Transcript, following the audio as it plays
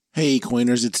Hey,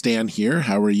 Coiners, it's Dan here.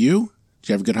 How are you? Did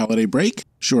you have a good holiday break?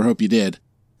 Sure hope you did.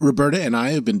 Roberta and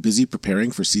I have been busy preparing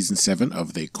for Season 7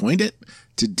 of They Coined It.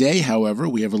 Today, however,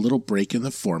 we have a little break in the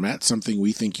format, something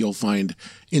we think you'll find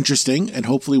interesting and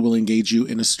hopefully will engage you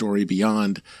in a story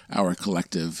beyond our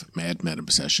collective Mad Men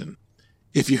obsession.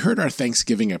 If you heard our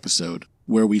Thanksgiving episode,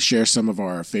 where we share some of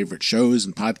our favorite shows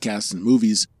and podcasts and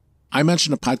movies, I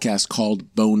mentioned a podcast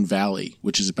called Bone Valley,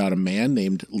 which is about a man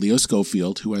named Leo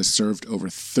Schofield who has served over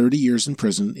 30 years in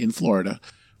prison in Florida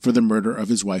for the murder of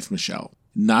his wife, Michelle.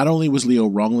 Not only was Leo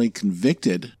wrongly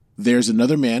convicted, there's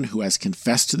another man who has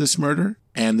confessed to this murder,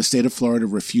 and the state of Florida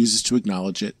refuses to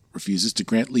acknowledge it, refuses to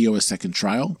grant Leo a second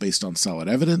trial based on solid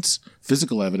evidence,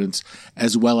 physical evidence,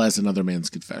 as well as another man's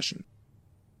confession.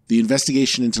 The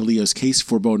investigation into Leo's case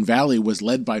for Bone Valley was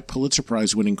led by Pulitzer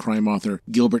Prize-winning crime author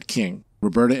Gilbert King.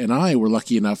 Roberta and I were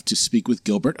lucky enough to speak with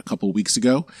Gilbert a couple weeks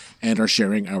ago and are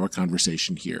sharing our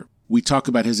conversation here. We talk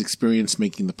about his experience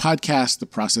making the podcast, the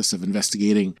process of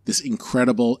investigating this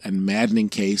incredible and maddening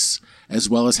case, as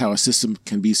well as how a system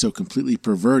can be so completely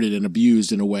perverted and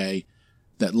abused in a way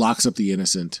that locks up the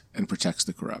innocent and protects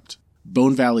the corrupt.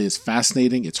 Bone Valley is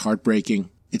fascinating, it's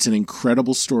heartbreaking, it's an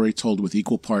incredible story told with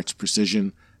equal parts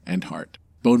precision and heart.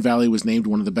 Bone Valley was named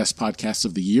one of the best podcasts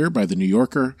of the year by The New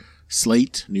Yorker,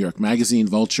 Slate, New York Magazine,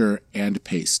 Vulture, and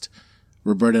Paste.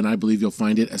 Roberta and I believe you'll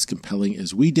find it as compelling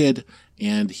as we did,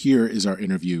 and here is our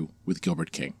interview with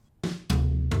Gilbert King.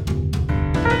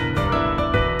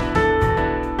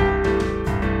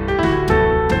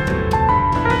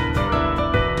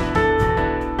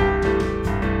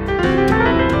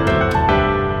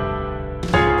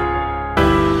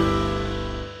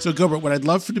 So Gilbert, what I'd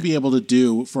love to be able to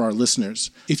do for our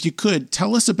listeners, if you could,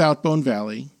 tell us about Bone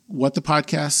Valley, what the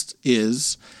podcast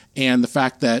is, and the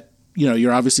fact that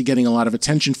you're obviously getting a lot of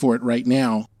attention for it right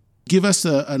now. Give us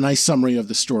a nice summary of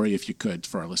the story, if you could,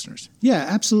 for our listeners. Yeah,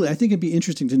 absolutely. I think it'd be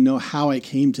interesting to know how I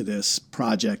came to this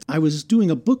project. I was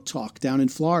doing a book talk down in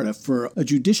Florida for a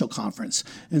judicial conference.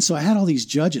 And so I had all these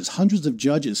judges, hundreds of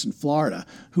judges in Florida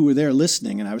who were there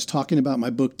listening. And I was talking about my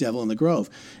book, Devil in the Grove.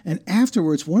 And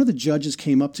afterwards, one of the judges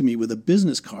came up to me with a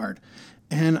business card.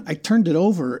 And I turned it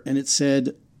over and it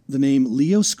said the name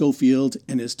Leo Schofield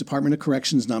and his Department of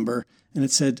Corrections number. And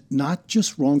it said, not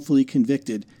just wrongfully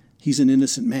convicted, he's an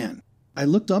innocent man. I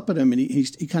looked up at him and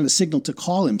he kind of signaled to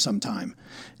call him sometime.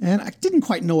 And I didn't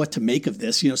quite know what to make of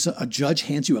this. So a judge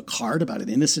hands you a card about an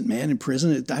innocent man in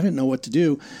prison. I didn't know what to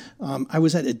do. I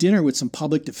was at a dinner with some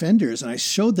public defenders and I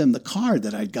showed them the card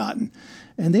that I'd gotten.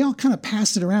 And they all kind of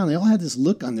passed it around. They all had this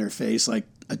look on their face like,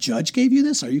 a judge gave you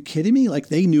this? Are you kidding me? Like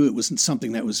they knew it wasn't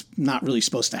something that was not really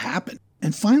supposed to happen.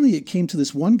 And finally, it came to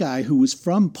this one guy who was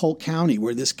from Polk County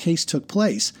where this case took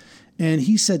place. And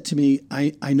he said to me,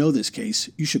 I know this case.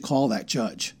 You should call that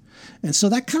judge. And so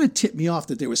that kind of tipped me off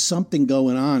that there was something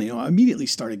going on. I immediately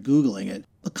started Googling it.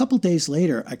 A couple days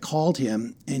later, I called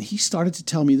him and he started to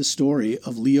tell me the story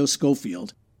of Leo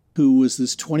Schofield, who was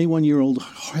this 21-year-old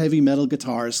heavy metal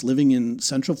guitarist living in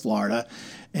Central Florida.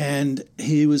 And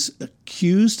he was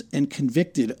accused and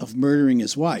convicted of murdering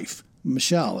his wife,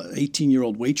 Michelle, an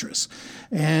 18-year-old waitress.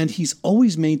 And he's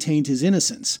always maintained his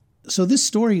innocence. So this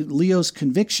story, Leo's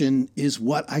conviction, is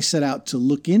what I set out to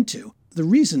look into. The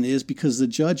reason is because the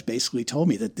judge basically told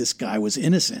me that this guy was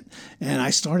innocent. And I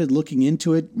started looking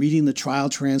into it, reading the trial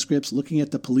transcripts, looking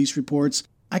at the police reports.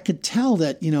 I could tell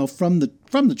that, from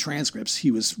the transcripts,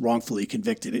 he was wrongfully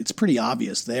convicted. It's pretty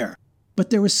obvious there. But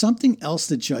there was something else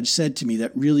the judge said to me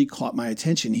that really caught my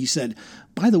attention. He said,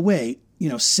 by the way,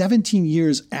 17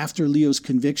 years after Leo's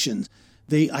conviction,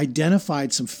 they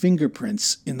identified some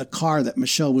fingerprints in the car that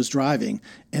Michelle was driving,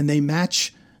 and they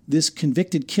match this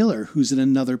convicted killer who's in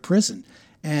another prison.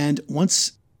 And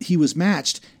once he was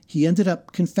matched, he ended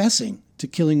up confessing to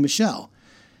killing Michelle.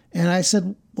 And I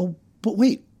said, well, but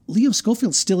wait, Leo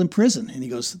Schofield's still in prison. And he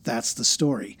goes, that's the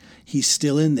story. He's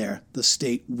still in there. The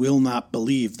state will not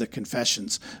believe the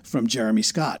confessions from Jeremy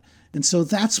Scott. And so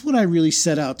that's what I really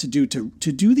set out to do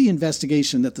the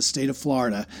investigation that the state of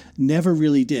Florida never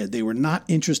really did. They were not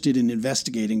interested in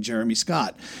investigating Jeremy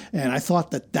Scott. And I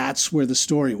thought that that's where the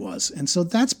story was. And so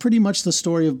that's pretty much the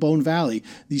story of Bone Valley.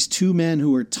 These two men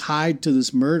who were tied to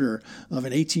this murder of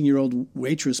an 18-year-old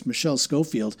waitress, Michelle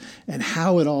Schofield, and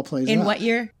how it all plays out. In what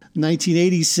year?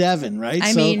 1987, right?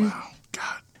 Wow,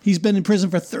 God. He's been in prison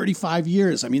for 35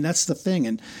 years. I mean, that's the thing.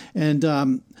 And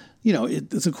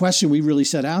it's a question we really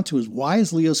set out to is why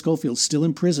is Leo Schofield still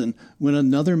in prison when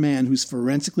another man who's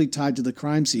forensically tied to the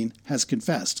crime scene has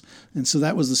confessed? And so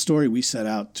that was the story we set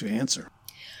out to answer.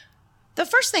 The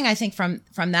first thing I think from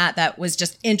that was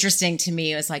just interesting to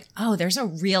me was like, oh, there's a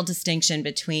real distinction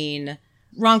between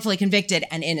wrongfully convicted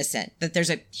and innocent, that there's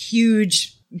a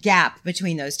huge gap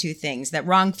between those two things, that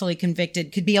wrongfully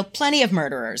convicted could be plenty of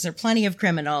murderers or plenty of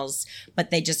criminals, but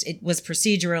it was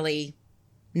procedurally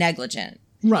negligent.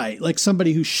 Right, like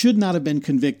somebody who should not have been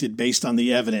convicted based on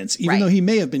the evidence, even though he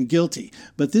may have been guilty.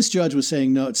 But this judge was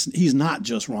saying, no, he's not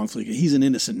just wrongfully, he's an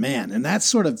innocent man. And that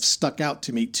sort of stuck out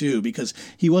to me, too, because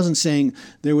he wasn't saying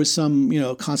there was some,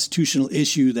 constitutional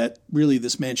issue that really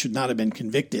this man should not have been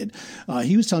convicted.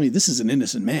 He was telling me this is an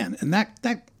innocent man. And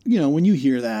that when you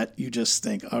hear that, you just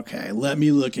think, okay, let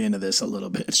me look into this a little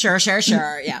bit. Sure.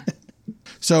 Yeah.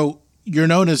 So you're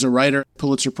known as a writer,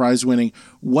 Pulitzer Prize winning.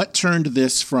 What turned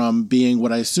this from being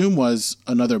what I assume was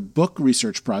another book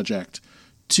research project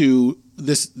to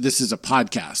this is a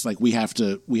podcast? Like we have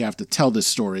to tell this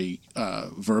story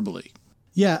verbally.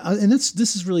 Yeah, and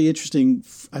this is really interesting.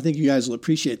 I think you guys will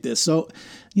appreciate this. So,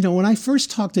 when I first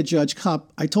talked to Judge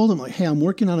Cupp, I told him, like, hey, I'm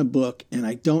working on a book, and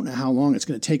I don't know how long it's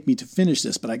going to take me to finish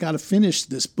this, but I got to finish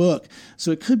this book.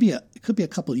 So it could be a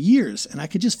couple of years, and I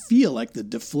could just feel like the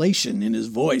deflation in his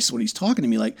voice when he's talking to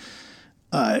me, like,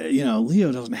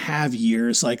 Leo doesn't have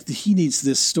years. Like, he needs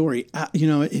this story.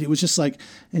 It was just like,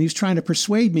 and he was trying to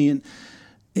persuade me, and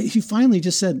he finally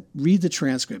just said, read the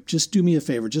transcript. Just do me a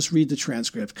favor. Just read the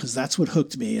transcript, because that's what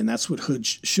hooked me, and that's what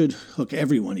should hook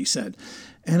everyone, he said.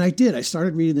 And I did. I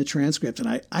started reading the transcript,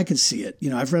 and I could see it.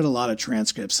 I've read a lot of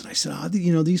transcripts, and I said,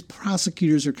 these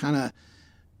prosecutors are kind of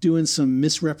doing some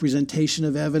misrepresentation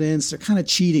of evidence. They're kind of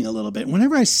cheating a little bit.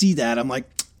 Whenever I see that, I'm like,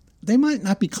 they might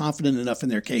not be confident enough in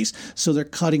their case, so they're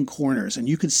cutting corners, and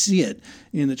you could see it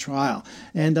in the trial.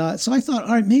 And so I thought,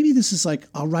 all right, maybe this is like,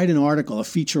 I'll write an article, a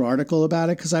feature article about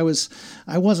it, because I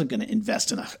wasn't going to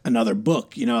invest in another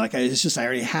book. I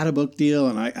already had a book deal,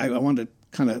 and I wanted to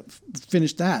kind of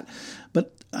finish that.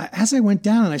 But as I went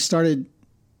down and I started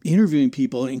interviewing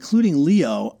people, including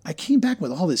Leo, I came back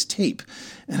with all this tape,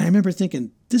 and I remember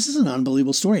thinking, this is an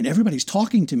unbelievable story, and everybody's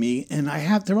talking to me, and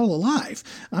they're all alive.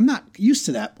 I'm not used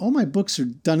to that. All my books are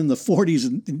done in the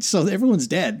 40s, and so everyone's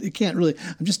dead.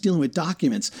 I'm just dealing with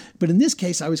documents. But in this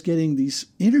case, I was getting these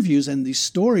interviews and these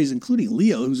stories, including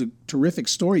Leo, who's a terrific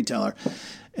storyteller.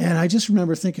 And I just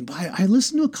remember thinking, I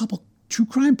listened to a couple true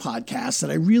crime podcasts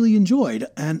that I really enjoyed,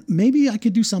 and maybe I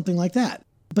could do something like that.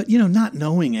 But, not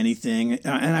knowing anything,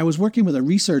 and I was working with a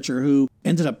researcher who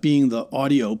ended up being the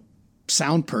audio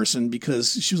sound person,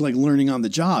 because she was like learning on the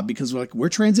job, because we're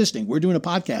transitioning. We're doing a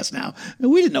podcast now.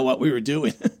 And we didn't know what we were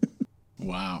doing.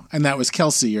 Wow. And that was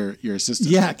Kelsey, your assistant.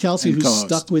 Yeah, Kelsey, who co-host.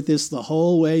 Stuck with this the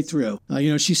whole way through.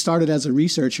 She started as a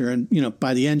researcher, and,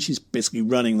 by the end, she's basically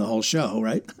running the whole show,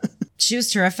 right? She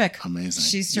was terrific. Amazing.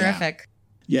 She's terrific.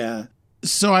 Yeah.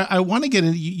 So I want to get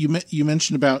into, you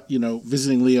mentioned about,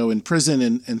 visiting Leo in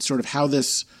prison and sort of how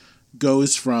this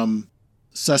goes from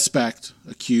suspect,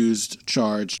 accused,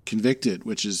 charged, convicted,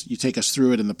 which is, you take us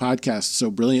through it in the podcast so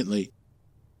brilliantly.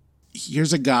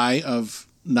 Here's a guy of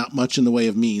not much in the way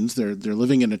of means. They're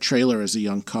living in a trailer as a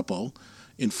young couple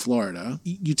in Florida.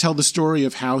 You tell the story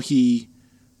of how he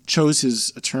chose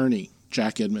his attorney,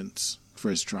 Jack Edmonds, for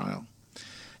his trial.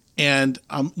 And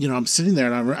I'm sitting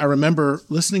there, and I remember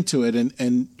listening to it,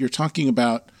 and you're talking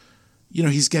about,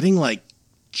 he's getting like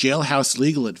jailhouse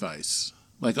legal advice.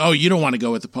 Like, oh, you don't want to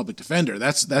go with the public defender.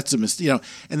 That's a mistake,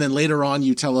 And then later on,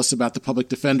 you tell us about the public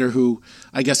defender who,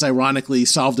 I guess, ironically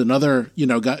solved another,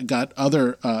 got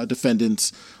other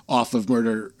defendants off of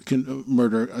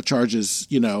murder charges,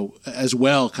 as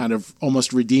well, kind of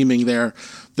almost redeeming their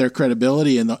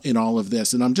credibility in all of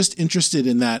this. And I'm just interested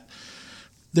in that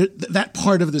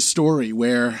part of the story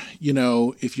where,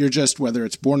 if you're just, whether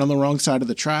it's born on the wrong side of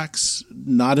the tracks,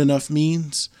 not enough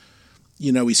means.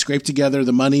 He scraped together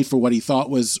the money for what he thought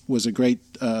was a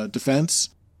great defense.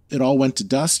 It all went to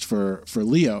dust for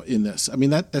Leo in this. I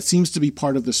mean, that seems to be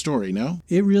part of the story, no?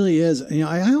 It really is.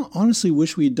 I honestly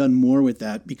wish we had done more with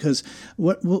that, because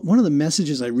one of the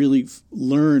messages I really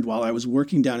learned while I was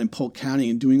working down in Polk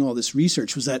County and doing all this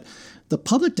research was that the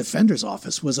public defender's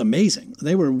office was amazing.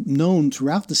 They were known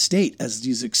throughout the state as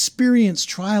these experienced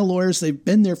trial lawyers. They've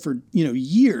been there for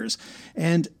years,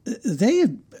 and they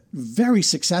had very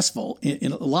successful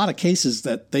in a lot of cases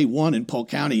that they won in Polk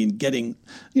County in getting,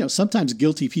 sometimes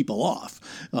guilty people off,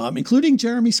 including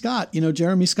Jeremy Scott.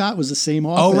 Jeremy Scott was the same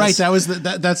office. Oh, right. That was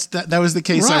the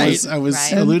case right. I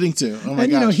was alluding to. Oh my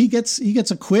gosh. He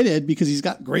gets acquitted because he's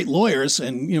got great lawyers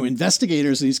and,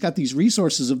 investigators, and he's got these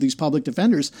resources of these public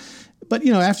defenders. But,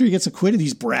 after he gets acquitted,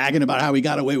 he's bragging about how he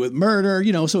got away with murder,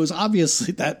 so it was obvious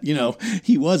that,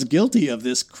 he was guilty of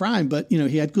this crime, but,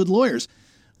 he had good lawyers.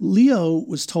 Leo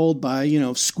was told by,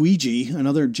 Squeegee,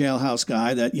 another jailhouse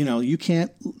guy, that, you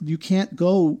can't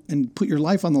go and put your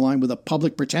life on the line with a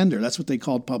public pretender. That's what they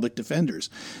called public defenders.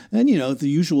 And, the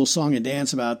usual song and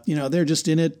dance about, they're just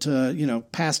in it to,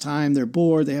 pass time. They're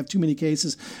bored. They have too many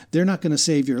cases. They're not going to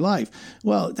save your life.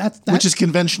 Well, that's which is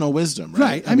conventional wisdom, right?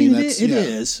 Right. I mean, it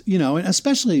is, and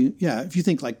especially, if you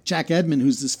think like Jack Edmond,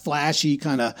 who's this flashy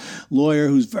kind of lawyer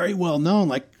who's very well known,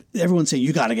 like, everyone's saying,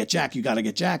 you got to get Jack, you got to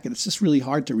get Jack. And it's just really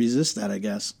hard to resist that, I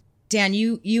guess. Dan,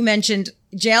 you mentioned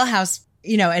jailhouse,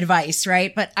 advice,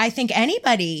 right? But I think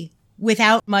anybody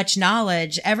without much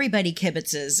knowledge, everybody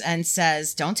kibitzes and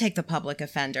says, don't take the public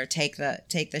offender, take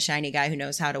the shiny guy who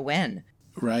knows how to win.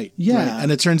 Right. Yeah. Right.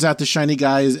 And it turns out the shiny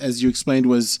guy, as you explained,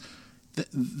 was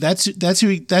that's who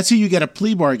you get a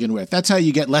plea bargain with. That's how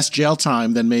you get less jail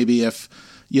time than maybe if,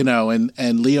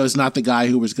 and Leo's not the guy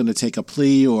who was going to take a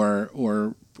plea or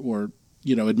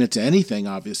admit to anything,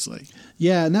 obviously.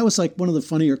 Yeah, and that was like one of the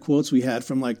funnier quotes we had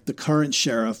from like the current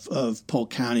sheriff of Polk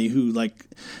County, who like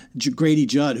Grady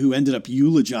Judd, who ended up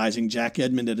eulogizing Jack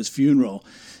Edmond at his funeral.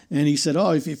 And he said,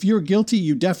 "Oh, if you're guilty,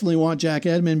 you definitely want Jack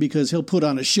Edmond because he'll put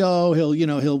on a show.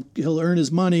 He'll earn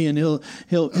his money and he'll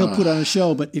put on a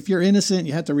show. But if you're innocent,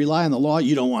 you have to rely on the law.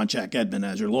 You don't want Jack Edmond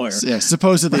as your lawyer." Yeah,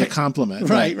 supposedly a compliment.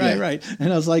 Right.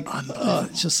 And I was like,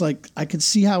 it's just like I could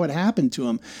see how it happened to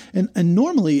him. And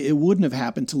normally it wouldn't have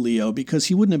happened to Leo because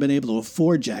he wouldn't have been able to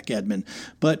afford Jack Edmond.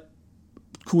 But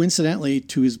coincidentally,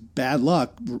 to his bad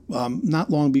luck, not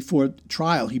long before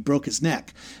trial, he broke his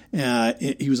neck.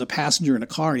 He was a passenger in a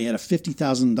car, and he had a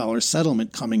 $50,000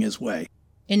 settlement coming his way.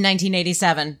 In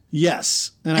 1987.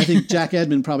 Yes. And I think Jack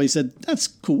Edmond probably said, that's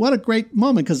cool. What a great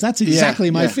moment, because that's exactly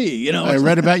my fee. I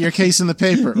read about your case in the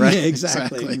paper, right? Yeah,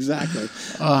 exactly.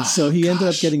 So he ended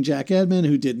up getting Jack Edmond,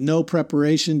 who did no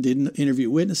preparation, didn't interview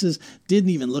witnesses, didn't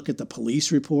even look at the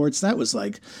police reports. That was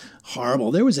like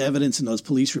horrible. There was evidence in those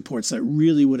police reports that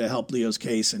really would have helped Leo's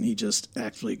case, and he just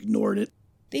actually ignored it.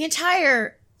 The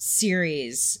entire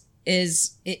series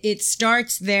it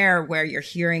starts there where you're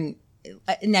hearing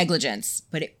negligence,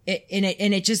 but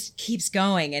it just keeps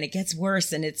going, and it gets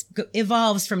worse, and it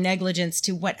evolves from negligence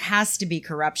to what has to be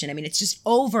corruption. I mean, it's just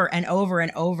over and over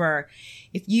and over.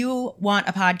 If you want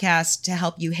a podcast to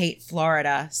help you hate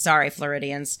Florida, sorry,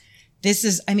 Floridians,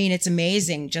 it's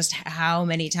amazing just how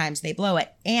many times they blow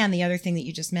it. And the other thing that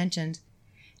you just mentioned,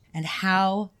 and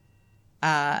how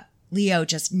Leo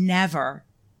just never,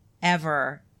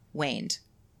 ever waned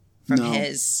from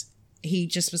he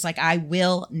just was like, I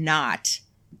will not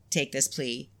take this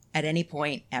plea at any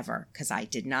point ever because I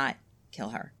did not kill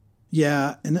her.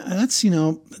 Yeah, and that's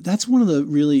one of the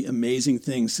really amazing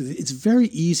things. It's very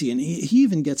easy, and he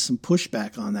even gets some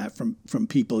pushback on that from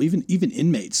people, even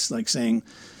inmates, like saying,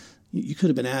 you could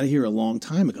have been out of here a long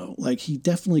time ago. Like, he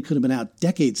definitely could have been out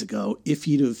decades ago if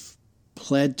he'd have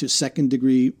pled to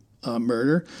second-degree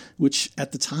murder, which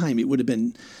at the time it would have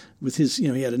been, with his, he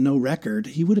had a no record,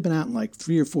 he would have been out in like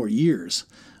 3 or 4 years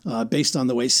based on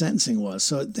the way sentencing was.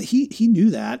 So he knew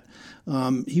that.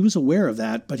 He was aware of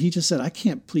that, but he just said, I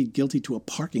can't plead guilty to a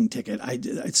parking ticket.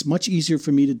 It's much easier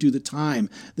for me to do the time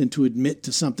than to admit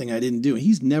to something I didn't do.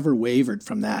 He's never wavered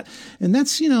from that. And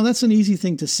that's an easy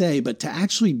thing to say, but to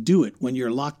actually do it when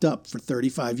you're locked up for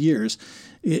 35 years,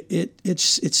 it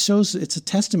shows, it's a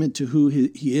testament to who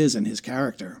he is and his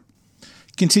character.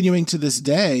 Continuing to this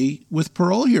day with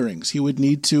parole hearings, he would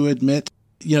need to admit,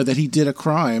 that he did a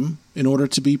crime in order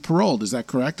to be paroled. Is that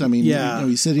correct? I mean,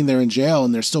 he's sitting there in jail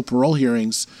and there's still parole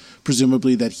hearings,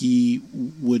 presumably, that he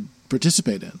would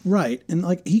participate in. Right. And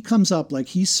like he comes up, like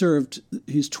he served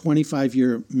his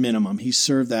 25-year minimum. He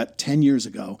served that 10 years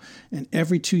ago. And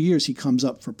every 2 years he comes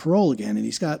up for parole again. And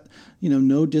he's got,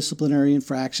 no disciplinary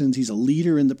infractions. He's a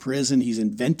leader in the prison. He's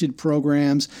invented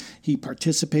programs. He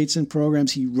participates in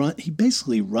programs. He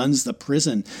basically runs the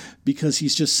prison because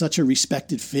he's just such a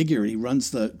respected figure. He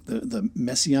runs the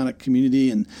Messianic community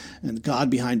and God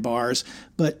behind bars.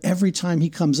 But every time he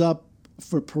comes up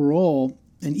for parole,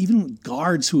 and even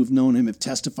guards who have known him have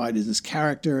testified as his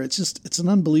character. It's an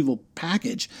unbelievable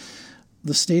package.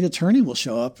 The state attorney will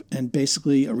show up, and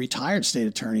basically a retired state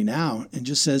attorney now, and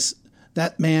just says,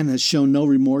 that man has shown no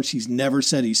remorse. He's never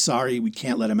said he's sorry. We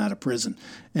can't let him out of prison.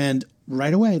 And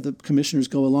right away, the commissioners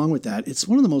go along with that. It's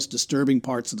one of the most disturbing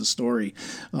parts of the story,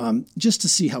 just to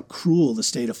see how cruel the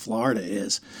state of Florida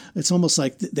is. It's almost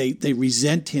like they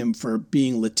resent him for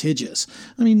being litigious.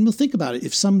 I mean, well, think about it.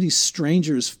 If some of these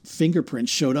strangers'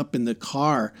 fingerprints showed up in the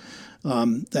car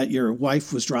that your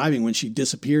wife was driving when she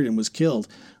disappeared and was killed,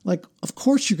 like, of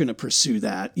course you're going to pursue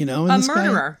that, And a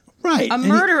murderer. Right. A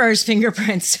murderer's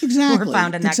fingerprints exactly, were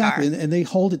found in that car. And they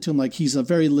hold it to him like he's a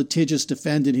very litigious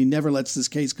defendant. He never lets this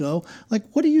case go. Like,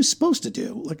 what are you supposed to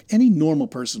do? Like, any normal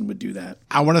person would do that.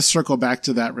 I want to circle back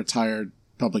to that retired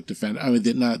public defender. I mean,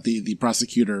 the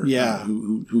prosecutor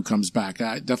who comes back.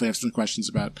 I definitely have some questions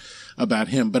about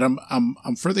him, but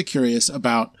I'm further curious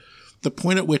about the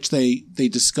point at which they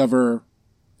discover,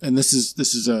 and this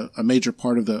is a major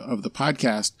part of the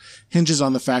podcast, hinges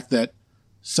on the fact that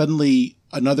suddenly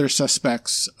another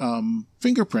suspect's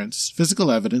fingerprints,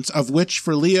 physical evidence, of which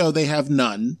for Leo they have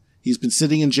none. He's been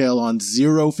sitting in jail on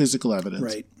zero physical evidence.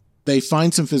 Right. They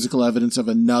find some physical evidence of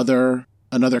another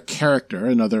character,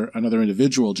 another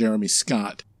individual, Jeremy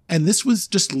Scott. And this was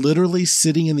just literally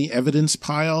sitting in the evidence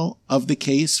pile of the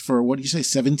case for, what did you say,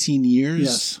 17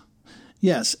 years?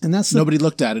 Yes. And that's nobody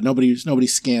looked at it. Nobody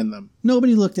scanned them.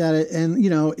 Nobody looked at it. And,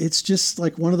 it's just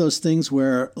like one of those things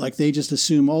where like they just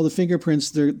assume all the fingerprints,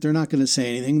 they're not going to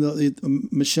say anything.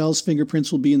 Michelle's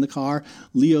fingerprints will be in the car.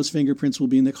 Leo's fingerprints will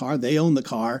be in the car. They own the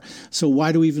car. So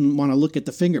why do we even want to look at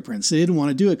the fingerprints? They didn't want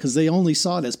to do it because they only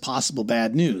saw it as possible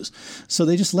bad news. So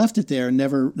they just left it there and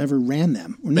never ran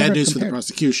them. Bad news for the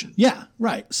prosecution. Yeah,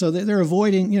 right. So they're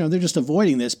avoiding, they're just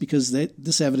avoiding this because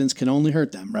this evidence can only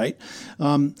hurt them, right?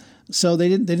 So they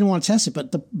didn't want to test it,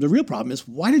 but the real problem is,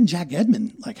 why didn't Jack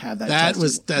Edmond have that?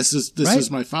 This right? was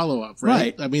my follow up,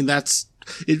 right? I mean,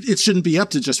 it shouldn't be up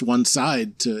to just one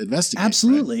side to investigate.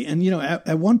 Absolutely. Right? And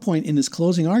at one point in his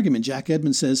closing argument, Jack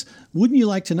Edmond says, "Wouldn't you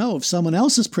like to know if someone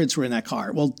else's prints were in that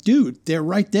car?" Well, dude, they're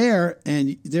right there,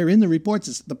 and they're in the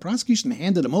reports. The prosecution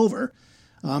handed them over.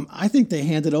 I think they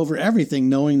handed over everything,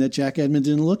 knowing that Jack Edmond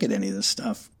didn't look at any of this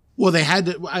stuff. Well, they had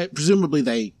to. Presumably,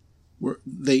 they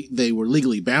were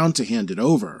legally bound to hand it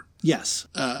over. Yes.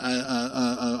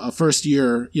 A first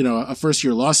year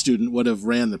law student would have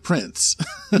ran the prints.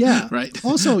 Yeah. Right.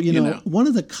 Also, one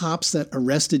of the cops that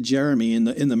arrested Jeremy in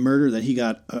the murder that he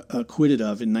got acquitted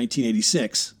of in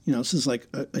 1986, this is like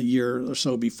a year or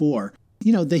so before,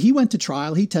 he went to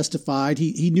trial. He testified.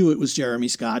 He knew it was Jeremy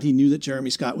Scott. He knew that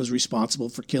Jeremy Scott was responsible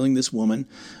for killing this woman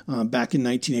back in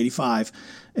 1985.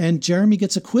 And Jeremy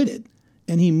gets acquitted.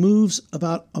 And he moves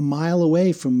about a mile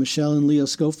away from Michelle and Leo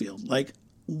Schofield. Like,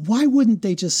 why wouldn't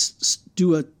they just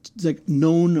do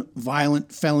known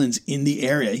violent felons in the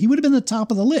area? He would have been the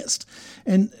top of the list.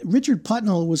 And Richard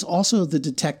Putnell was also the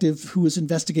detective who was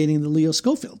investigating the Leo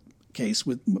Schofield case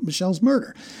with Michelle's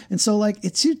murder. And so,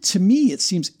 to me, it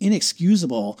seems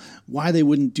inexcusable why they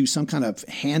wouldn't do some kind of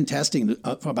hand testing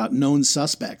about known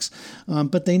suspects.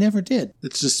 But they never did.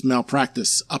 It's just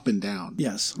malpractice up and down.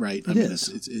 Yes. Right?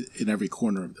 It's in every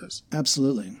corner of this.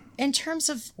 Absolutely. In terms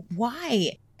of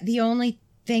why, the only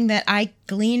thing that I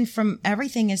glean from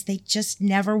everything is they just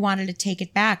never wanted to take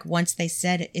it back once they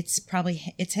said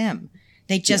it's him.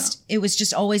 It was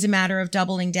just always a matter of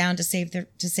doubling down to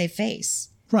save face.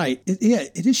 Right.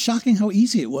 It is shocking how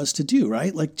easy it was to do,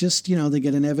 right? Like just, they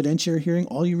get an evidentiary hearing.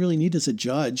 All you really need is a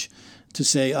judge to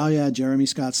say, oh, yeah, Jeremy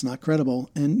Scott's not credible.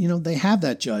 And, they have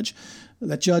that judge.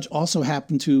 That judge also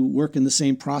happened to work in the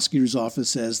same prosecutor's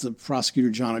office as the prosecutor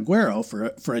John Aguero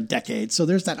for a decade. So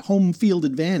there's that home field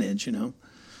advantage,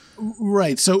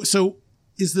 Right. So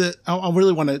I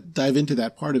really want to dive into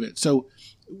that part of it. So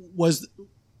was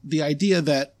the idea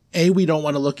that, we don't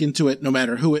want to look into it no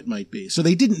matter who it might be. So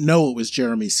they didn't know it was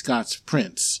Jeremy Scott's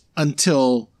prints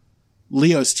until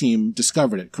Leo's team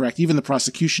discovered it, correct? Even the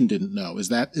prosecution didn't know. Is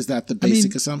that the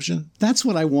basic assumption? That's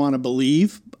what I want to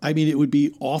believe. I mean, it would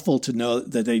be awful to know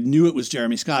that they knew it was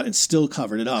Jeremy Scott and still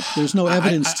covered it up. There's no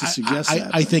evidence to suggest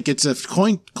that. I think it's a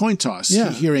coin toss.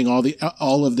 Yeah. Hearing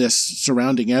all of this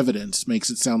surrounding evidence makes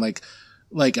it sound like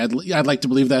I'd like to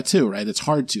believe that too, right? It's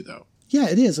hard to, though. Yeah,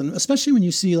 it is. And especially when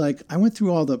you see, I went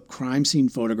through all the crime scene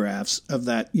photographs of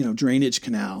that, drainage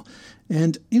canal.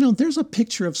 And, there's a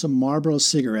picture of some Marlboro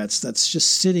cigarettes that's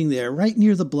just sitting there right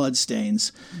near the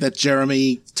bloodstains. That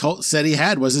Jeremy said he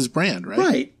had was his brand, right?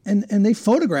 Right. And they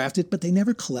photographed it, but they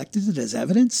never collected it as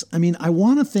evidence. I mean, I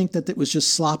want to think that it was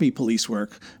just sloppy police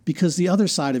work, because the other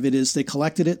side of it is they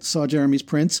collected it, saw Jeremy's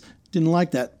prints, didn't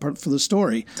like that part for the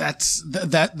story. That's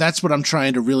what I'm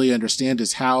trying to really understand,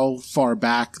 is how far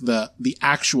back the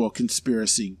actual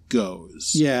conspiracy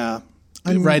goes. Yeah.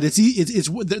 Right.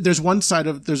 There's one side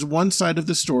of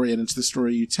the story, and it's the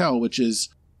story you tell, which is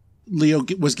Leo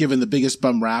was given the biggest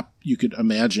bum rap you could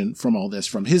imagine from all this,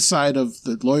 from his side of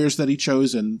the lawyers that he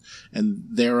chose and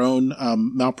their own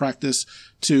malpractice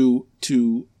to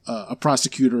a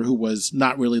prosecutor who was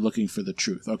not really looking for the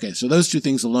truth. Okay, so those two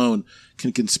things alone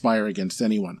can conspire against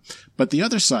anyone. But the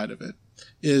other side of it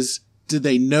is, did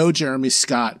they know Jeremy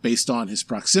Scott based on his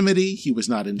proximity? He was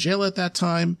not in jail at that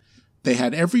time. They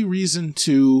had every reason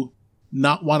to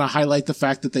not want to highlight the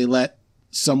fact that they let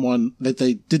someone, that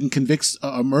they didn't convict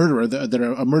a murderer, that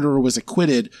a murderer was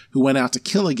acquitted who went out to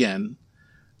kill again,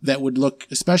 that would look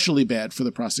especially bad for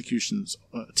the prosecution's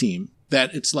team.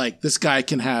 That it's like, this guy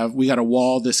we got to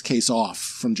wall this case off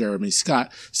from Jeremy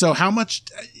Scott. So how much,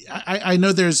 I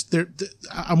know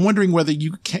I'm wondering whether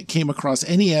you came across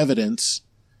any evidence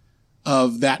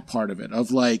of that part of it, of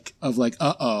like,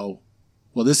 well,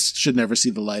 this should never see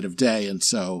the light of day. And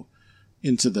so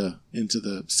into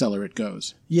the cellar it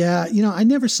goes. Yeah. I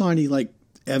never saw any like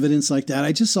evidence like that.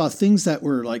 I just saw things that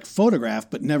were like photographed,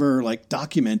 but never like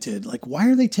documented. Like, why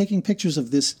are they taking pictures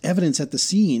of this evidence at the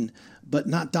scene, but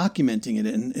not documenting it?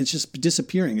 And it's just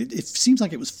disappearing. It seems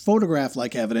like it was photographed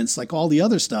like evidence, like all the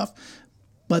other stuff,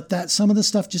 but that some of the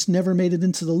stuff just never made it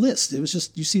into the list. It was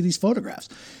just, you see these photographs.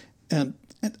 And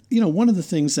one of the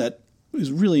things that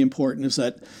is really important is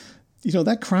that,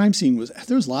 that crime scene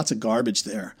there was lots of garbage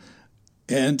there.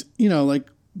 And, like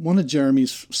one of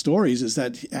Jeremy's stories is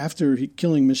that after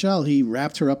killing Michelle, he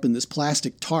wrapped her up in this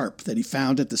plastic tarp that he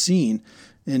found at the scene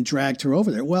and dragged her over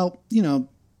there. Well,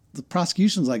 the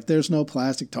prosecution's like, there's no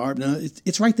plastic tarp. No,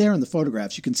 it's right there in the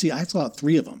photographs. You can see, I saw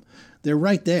 3 of them. They're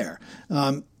right there.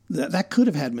 That could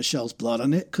have had Michelle's blood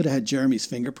on it. Could have had Jeremy's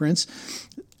fingerprints.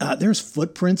 There's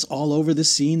footprints all over the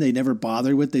scene they never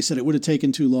bothered with. They said it would have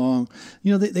taken too long.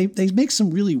 They make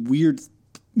some really weird,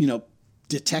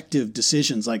 detective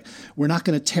decisions. Like, we're not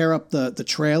going to tear up the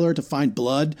trailer to find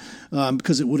blood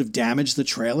because it would have damaged the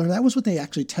trailer. That was what they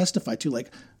actually testified to.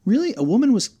 Like, really? A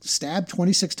woman was stabbed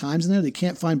 26 times in there. They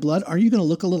can't find blood. Are you going to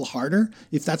look a little harder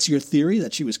if that's your theory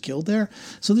that she was killed there?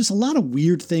 So there's a lot of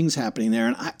weird things happening there.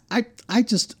 And I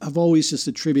just have always just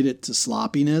attributed it to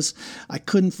sloppiness. I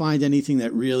couldn't find anything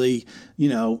that really,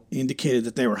 indicated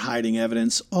that they were hiding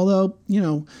evidence. Although,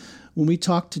 when we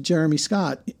talked to Jeremy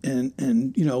Scott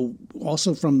and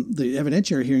also from the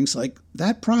evidentiary hearings, like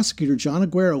that prosecutor, John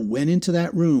Aguero, went into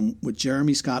that room with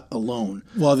Jeremy Scott alone.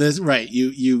 Well, there's right.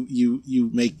 You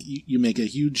make a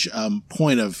huge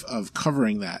point of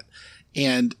covering that.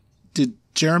 And did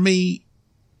Jeremy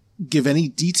give any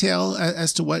detail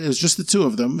as to what it was? Just the 2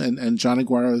 of them, and John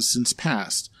Aguero has since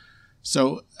passed.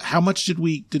 So how much did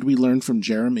we learn from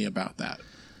Jeremy about that?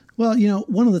 Well,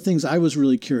 one of the things I was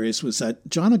really curious was that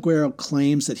John Aguero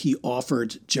claims that he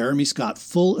offered Jeremy Scott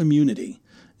full immunity,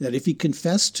 that if he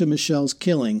confessed to Michelle's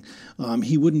killing,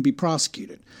 he wouldn't be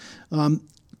prosecuted.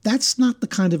 That's not the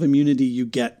kind of immunity you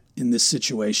get in this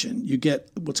situation. You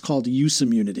get what's called use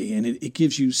immunity, and it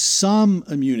gives you some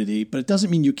immunity, but it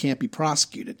doesn't mean you can't be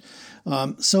prosecuted.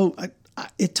 So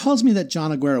it tells me that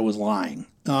John Aguero was lying.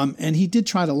 And he did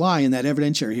try to lie in that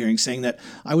evidentiary hearing, saying that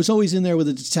I was always in there with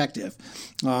a detective.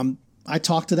 I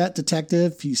talked to that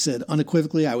detective. He said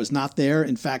unequivocally I was not there.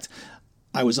 In fact,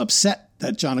 I was upset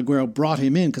that John Aguero brought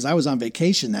him in because I was on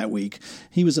vacation that week.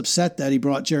 He was upset that he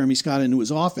brought Jeremy Scott into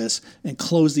his office and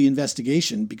closed the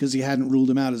investigation because he hadn't ruled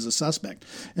him out as a suspect.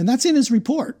 And that's in his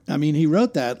report. I mean, he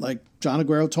wrote that, like, John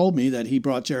Aguero told me that he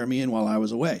brought Jeremy in while I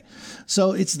was away.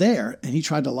 So it's there, and he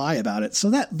tried to lie about it.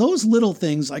 So those little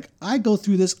things, like, I go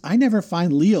through this, I never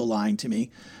find Leo lying to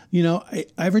me.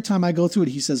 Every time I go through it,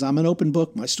 he says, I'm an open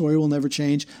book. My story will never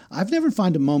change. I've never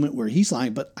found a moment where he's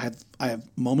lying, but I have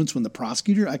moments when the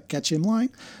prosecutor, I catch him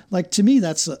lying. Like, to me,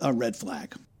 that's a red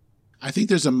flag. I think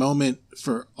there's a moment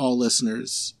for all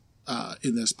listeners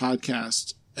in this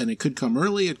podcast, and it could come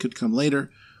early, it could come later,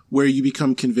 where you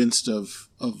become convinced of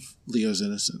Leo's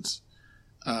innocence.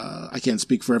 I can't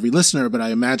speak for every listener, but I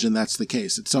imagine that's the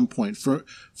case at some point. For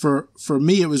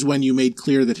me, it was when you made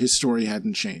clear that his story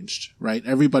hadn't changed, right?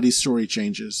 Everybody's story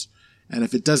changes. And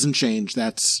if it doesn't change,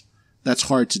 that's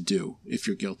hard to do if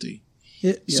you're guilty.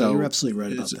 So you're absolutely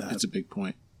right about that. It's a big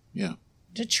point. Yeah.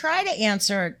 To try to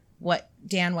answer what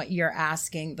you're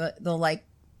asking,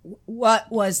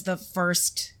 what was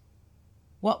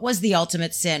the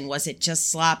ultimate sin? Was it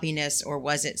just sloppiness or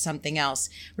was it something else?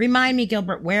 Remind me,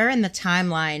 Gilbert, where in the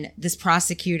timeline this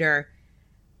prosecutor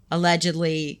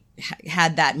allegedly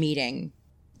had that meeting?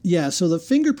 Yeah, so the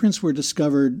fingerprints were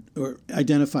discovered or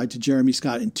identified to Jeremy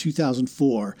Scott in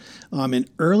 2004. In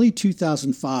early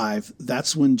 2005,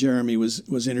 that's when Jeremy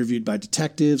was interviewed by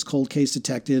detectives, cold case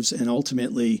detectives, and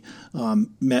ultimately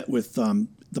met with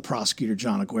the prosecutor,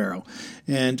 John Aguero.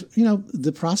 And,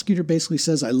 the prosecutor basically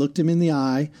says, I looked him in the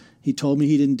eye, he told me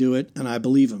he didn't do it, and I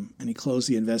believe him, and he closed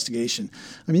the investigation.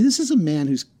 I mean, this is a man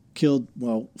who's killed,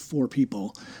 4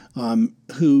 people,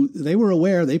 who they were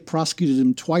aware they prosecuted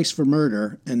him twice for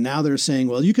murder, and now they're saying,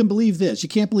 well, you can believe this. You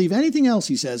can't believe anything else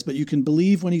he says, but you can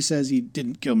believe when he says he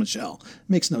didn't kill Michelle.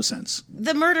 Makes no sense.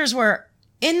 The murders were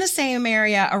in the same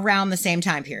area around the same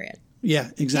time period.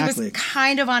 Yeah, exactly. He was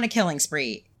kind of on a killing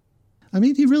spree. I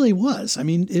mean, he really was. I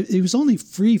mean, it was only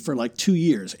free for like 2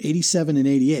 years, 87 and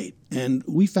 88. And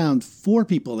we found 4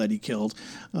 people that he killed.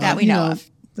 That we know of.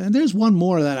 And there's one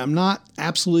more that I'm not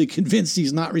absolutely convinced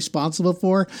he's not responsible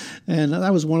for. And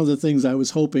that was one of the things I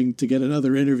was hoping to get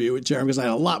another interview with Jeremy, because I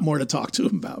had a lot more to talk to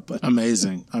him about. But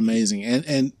amazing.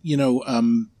 And you know,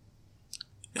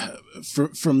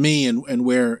 for me and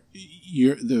where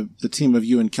you're the team of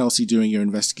you and Kelsey doing your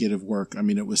investigative work, I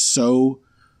mean, it was so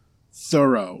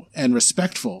thorough and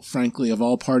respectful, frankly, of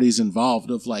all parties involved,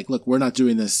 of like, look, we're not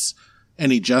doing this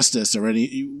any justice or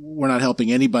we're not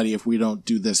helping anybody if we don't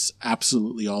do this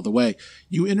absolutely all the way.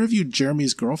 You interviewed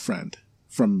Jeremy's girlfriend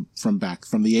from the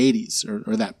 80s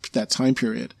or that time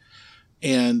period.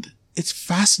 And it's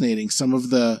fascinating.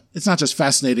 It's not just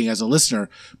fascinating as a listener,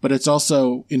 but it's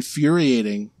also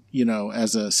infuriating, you know,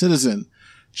 as a citizen,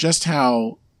 just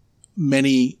how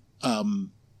many,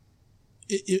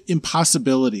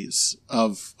 impossibilities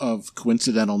of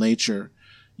coincidental nature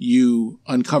you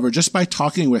uncover just by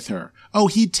talking with her. Oh,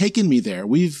 he'd taken me there.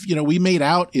 We made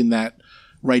out in that,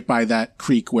 right by that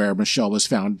creek where Michelle was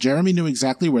found. Jeremy knew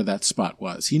exactly where that spot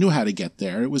was. He knew how to get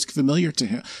there. It was familiar to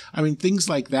him. I mean, things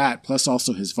like that, plus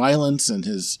also his violence and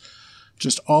his,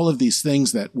 just all of these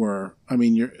things that were, I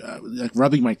mean, you're like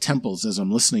rubbing my temples as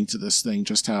I'm listening to this thing,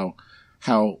 just how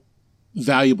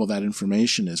valuable that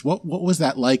information is. What was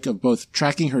that like, of both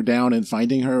tracking her down and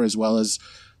finding her, as well as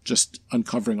just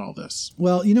uncovering all this?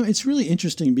 Well, you know, it's really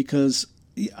interesting because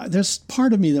there's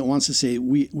part of me that wants to say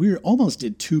we almost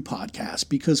did 2 podcasts,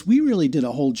 because we really did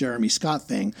a whole Jeremy Scott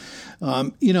thing.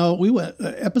 You know, we went,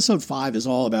 episode 5 is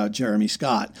all about Jeremy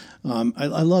Scott. I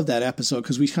love that episode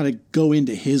because we kind of go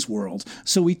into his world.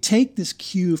 So we take this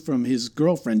cue from his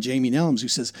girlfriend, Jamie Nellums, who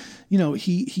says, you know,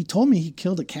 he told me he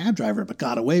killed a cab driver but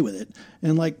got away with it.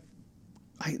 And like,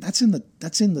 that's in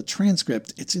the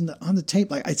transcript. It's on the tape.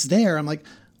 Like, it's there. I'm like,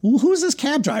 well, who's this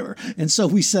cab driver? And so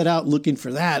we set out looking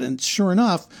for that. And sure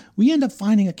enough, we end up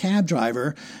finding a cab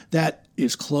driver that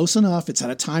is close enough. It's at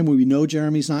a time where we know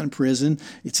Jeremy's not in prison.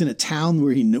 It's in a town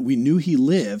where we knew he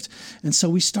lived. And so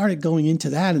we started going into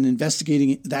that and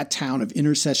investigating that town of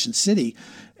Intercession City.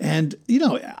 And, you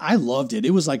know, I loved it.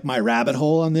 It was like my rabbit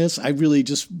hole on this. I really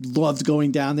just loved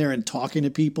going down there and talking to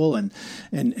people and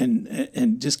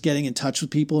just getting in touch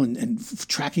with people and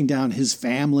tracking down his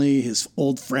family, his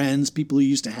old friends, people he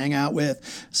used to hang out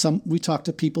with. We talked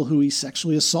to people who he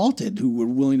sexually assaulted who were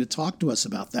willing to talk to us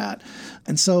about that.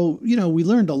 And so, you know, we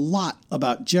learned a lot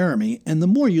about Jeremy. And the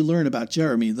more you learn about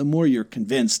Jeremy, the more you're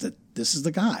convinced that this is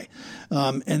the guy.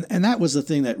 And that was the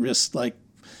thing that risked, like,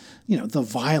 you know, the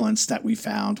violence that we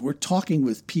found. We're talking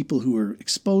with people who were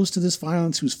exposed to this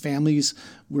violence, whose families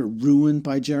were ruined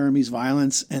by Jeremy's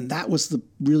violence. And that was the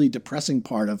really depressing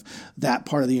part of that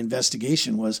part of the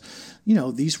investigation was, you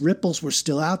know, these ripples were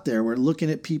still out there. We're looking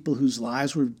at people whose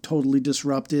lives were totally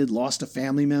disrupted, lost a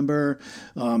family member.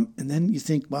 And then you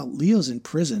think, well, Leo's in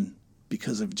prison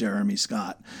because of Jeremy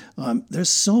Scott. There's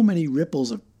so many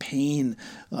ripples of pain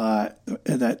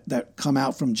that come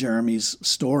out from Jeremy's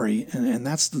story, and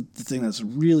that's the thing that's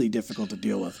really difficult to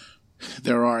deal with.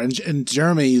 There are, and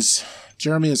Jeremy as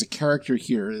a character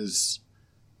here is,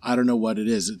 I don't know what it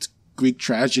is. It's Greek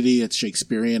tragedy, it's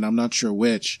Shakespearean, I'm not sure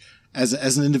which. As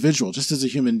an individual, just as a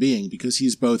human being, because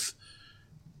he's both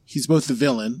the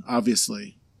villain,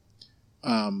 obviously.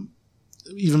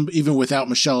 Even without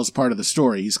Michelle as part of the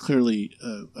story, he's clearly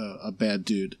a bad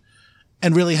dude,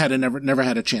 and really never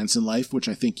had a chance in life, which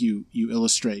I think you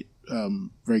illustrate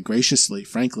very graciously,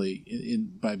 frankly,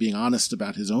 by being honest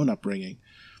about his own upbringing,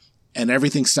 and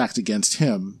everything stacked against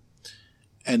him,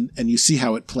 and you see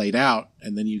how it played out,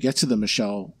 and then you get to the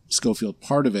Michelle Schofield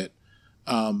part of it,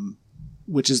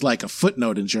 which is like a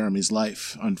footnote in Jeremy's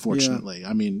life, unfortunately.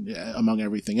 Yeah. I mean, among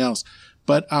everything else,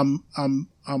 but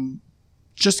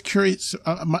just curious.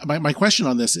 My question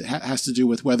on this has to do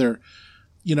with whether,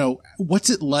 you know, what's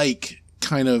it like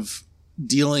kind of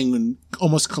dealing and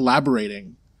almost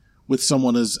collaborating with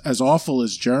someone as awful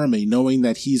as Jeremy, knowing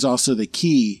that he's also the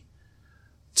key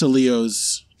to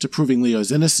proving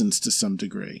Leo's innocence to some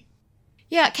degree.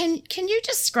 Yeah. Can you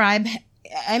describe,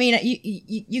 I mean,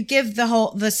 you give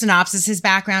the synopsis, his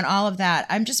background, all of that.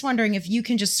 I'm just wondering if you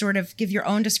can just sort of give your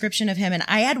own description of him. And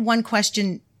I had one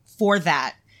question for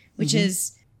that, which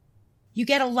is, you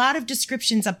get a lot of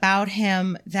descriptions about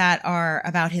him that are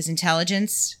about his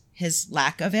intelligence, his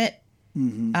lack of it,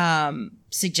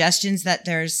 suggestions that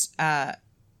there's,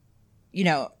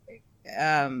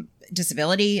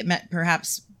 disability,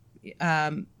 perhaps.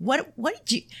 What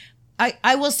did you,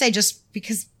 I will say, just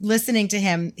because listening to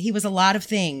him, he was a lot of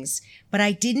things, but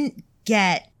I didn't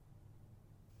get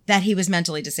that he was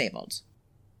mentally disabled.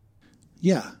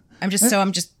 Yeah. I'm just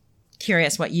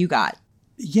curious what you got.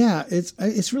 Yeah,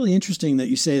 it's really interesting that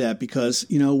you say that because,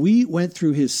 we went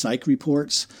through his psych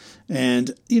reports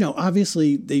and,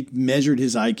 obviously they measured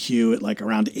his IQ at like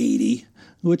around 80,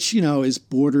 which, is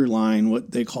borderline,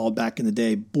 what they called back in the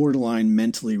day, borderline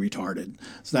mentally retarded.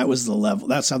 So that was the level.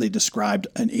 That's how they described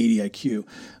an 80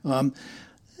 IQ.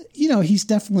 He's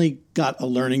definitely got a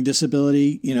learning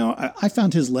disability. I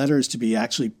found his letters to be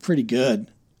actually pretty good.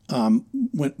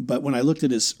 But when I looked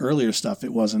at his earlier stuff,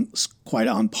 it wasn't quite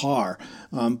on par.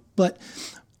 But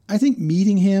I think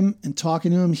meeting him and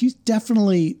talking to him, he's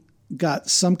definitely got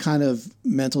some kind of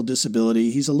mental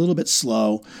disability. He's a little bit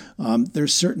slow.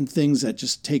 There's certain things that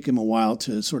just take him a while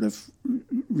to sort of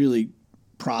really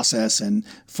process and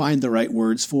find the right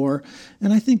words for.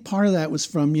 And I think part of that was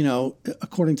from,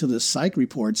 according to the psych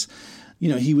reports,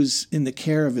 he was in the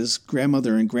care of his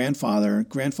grandmother and grandfather.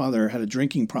 Grandfather had a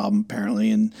drinking problem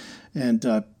apparently, and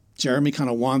Jeremy kind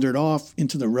of wandered off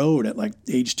into the road at like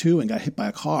age 2 and got hit by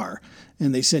a car.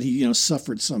 And they said he,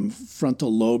 suffered some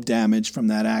frontal lobe damage from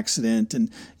that accident. And,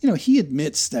 he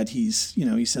admits that he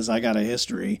says, I got a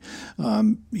history.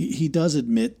 He does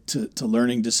admit to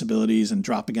learning disabilities and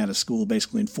dropping out of school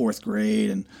basically in 4th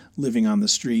grade and living on the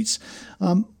streets.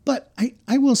 But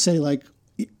I will say, like,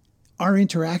 our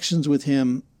interactions with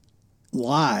him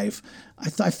live,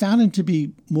 I found him to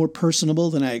be more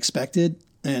personable than I expected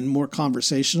and more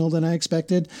conversational than I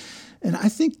expected. And I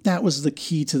think that was the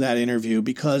key to that interview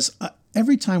because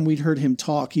every time we'd heard him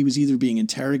talk, he was either being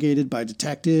interrogated by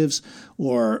detectives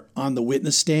or on the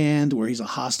witness stand where he's a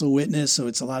hostile witness. So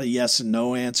it's a lot of yes and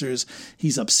no answers.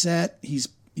 He's upset. He's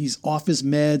off his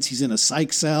meds. He's in a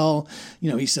psych cell.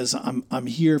 He says, I'm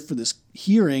here for this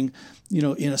hearing, in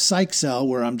a psych cell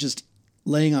where I'm just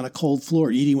laying on a cold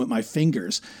floor, eating with my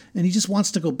fingers. And he just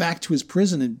wants to go back to his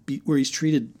prison and where he's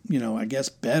treated, I guess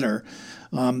better.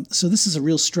 So this is a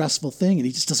real stressful thing and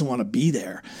he just doesn't want to be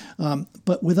there.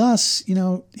 But with us,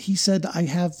 he said, I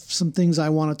have some things I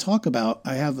want to talk about.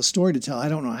 I have a story to tell. I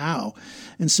don't know how.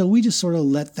 And so we just sort of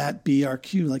let that be our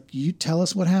cue. Like, you tell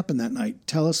us what happened that night.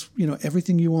 Tell us,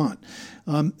 everything you want.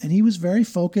 And he was very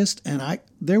focused. And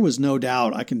there was no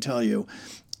doubt, I can tell you,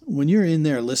 when you're in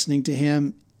there listening to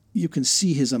him, you can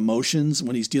see his emotions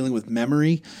when he's dealing with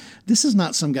memory. This is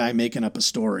not some guy making up a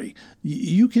story.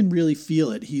 You can really feel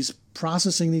it. He's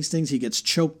processing these things. He gets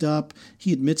choked up.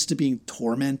 He admits to being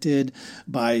tormented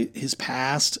by his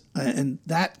past. And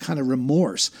that kind of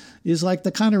remorse is like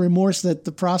the kind of remorse that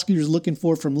the prosecutor's looking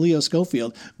for from Leo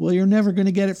Schofield. Well, you're never going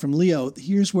to get it from Leo.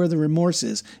 Here's where the remorse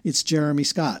is. It's Jeremy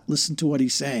Scott. Listen to what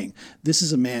he's saying. This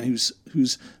is a man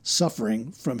who's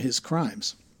suffering from his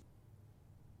crimes.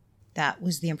 That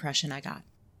was the impression I got.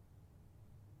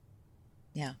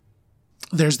 Yeah.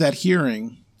 There's that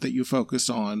hearing that you focus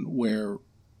on where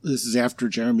this is after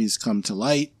Jeremy's come to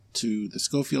light to the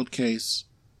Schofield case.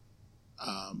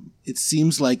 It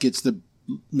seems like it's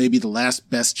maybe the last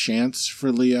best chance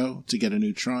for Leo to get a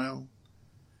new trial.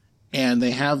 And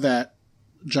they have that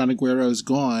John Aguero's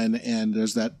gone and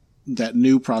there's that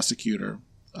new prosecutor.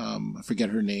 I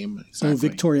forget her name exactly. Oh,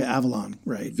 Victoria Avalon,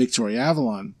 right. Victoria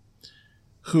Avalon.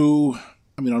 Who,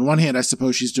 on one hand, I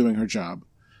suppose she's doing her job.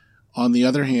 On the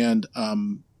other hand,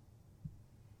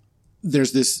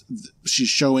 she's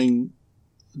showing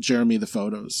Jeremy the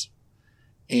photos.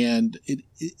 And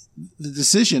the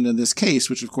decision in this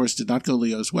case, which of course did not go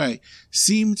Leo's way,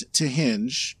 seemed to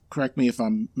hinge, correct me if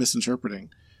I'm misinterpreting,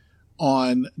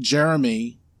 on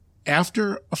Jeremy,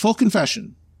 after a full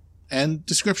confession and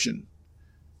description,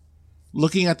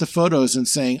 looking at the photos and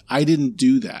saying, I didn't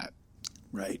do that.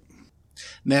 Right.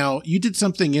 Now, you did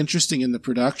something interesting in the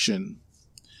production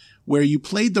where you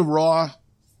played the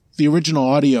original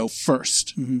audio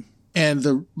first, and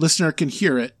the listener can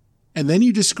hear it, and then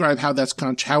you describe how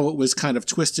how it was kind of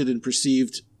twisted and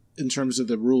perceived in terms of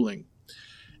the ruling.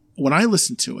 When I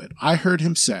listened to it, I heard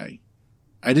him say,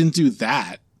 I didn't do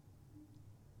that,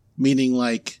 meaning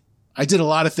like, I did a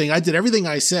lot of things, I did everything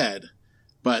I said,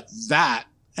 but that,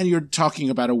 and you're talking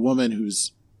about a woman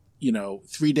who's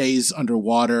 3 days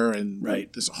underwater and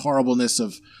right. This horribleness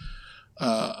of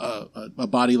a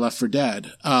body left for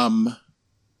dead.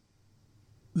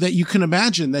 That you can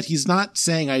imagine that he's not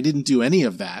saying I didn't do any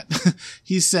of that.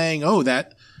 He's saying, oh,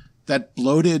 that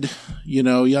bloated,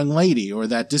 young lady or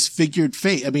that disfigured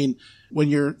face. When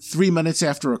you're 3 minutes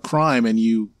after a crime and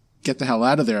you get the hell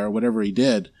out of there or whatever he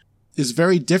did, is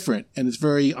very different, and it's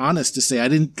very honest to say I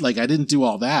didn't do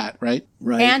all that, right?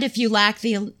 Right. And if you lack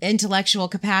the intellectual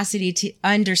capacity to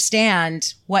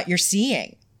understand what you're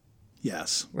seeing.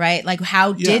 Yes. Right? Like,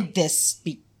 how did this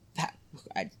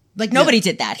Like nobody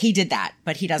did that. He did that,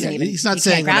 but he doesn't even. He's not he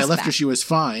saying when I grasp left her, that. she was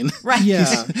fine. Right.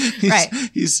 Yeah. Right.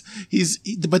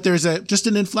 But there's just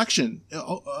an inflection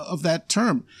of that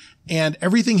term, and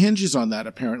everything hinges on that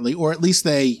apparently, or at least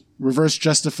they reverse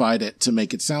justified it to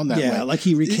make it sound that way. Yeah, like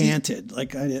he recanted.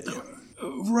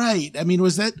 Right. I mean,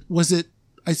 was it?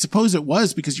 I suppose it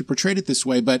was because you portrayed it this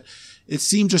way, but it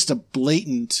seemed just a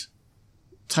blatant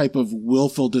type of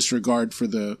willful disregard for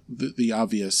the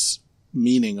obvious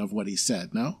meaning of what he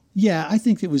said. No? Yeah, I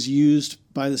think it was used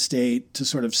by the state to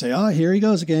sort of say, oh, here he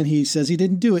goes again. He says he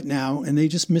didn't do it now. And they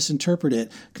just misinterpret it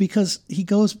because he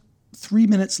goes 3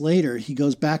 minutes later, he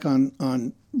goes back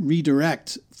on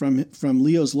redirect from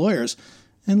Leo's lawyers.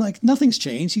 And like nothing's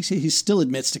changed. He still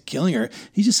admits to killing her.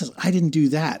 He just says, I didn't do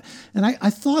that. And I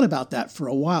thought about that for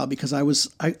a while because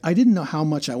I didn't know how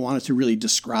much I wanted to really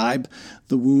describe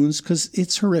the wounds because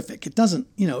it's horrific. It doesn't,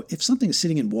 if something is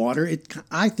sitting in water,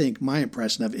 I think my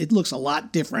impression of it looks a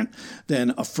lot different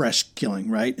than a fresh killing,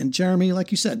 right? And Jeremy, like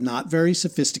you said, not very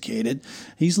sophisticated.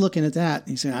 He's looking at that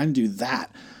and he's saying, I didn't do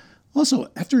that. Also, I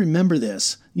have to remember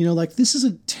this, this is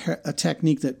a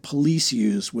technique that police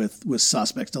use with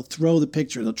suspects. They'll throw the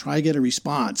picture, they'll try to get a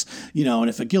response, and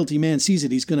if a guilty man sees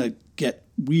it, he's going to get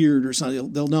weird or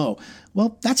something. They'll know.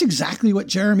 Well, that's exactly what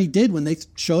Jeremy did when they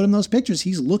showed him those pictures.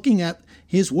 He's looking at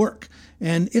his work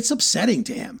and it's upsetting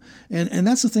to him. And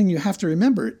that's the thing you have to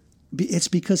remember. It's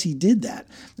because he did that.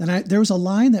 And there was a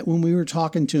line that when we were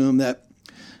talking to him that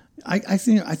I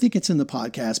think it's in the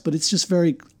podcast, but it's just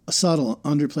very subtle,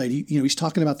 underplayed. He's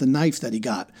talking about the knife that he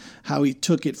got, how he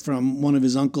took it from one of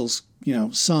his uncle's,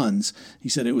 sons. He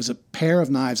said it was a pair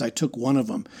of knives. I took one of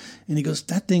them. And he goes,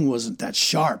 that thing wasn't that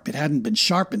sharp. It hadn't been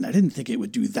sharpened. I didn't think it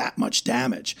would do that much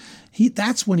damage.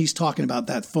 That's when he's talking about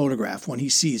that photograph when he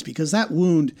sees, because that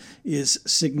wound is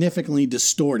significantly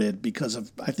distorted because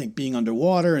of, I think, being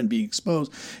underwater and being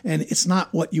exposed. And it's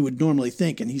not what you would normally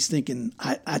think. And he's thinking,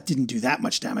 I didn't do that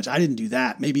much damage. I didn't do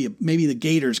that. Maybe the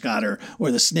gators got her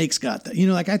or the snakes got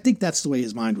that. I think that's the way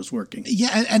his mind was working.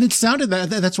 Yeah. And it sounded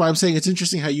that's why I'm saying it's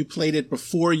interesting how you played it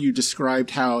before you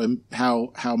described how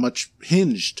much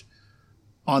hinged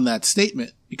on that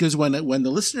statement. Because when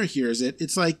the listener hears it,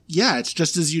 it's like, yeah, it's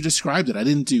just as you described it. I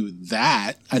didn't do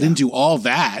that. I didn't do all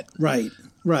that. Right.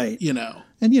 And,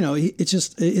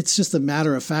 it's just a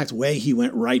matter of fact way he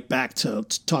went right back to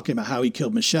talking about how he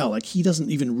killed Michelle. Like, he doesn't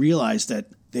even realize that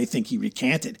they think he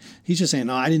recanted. He's just saying,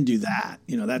 no, I didn't do that.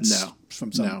 That's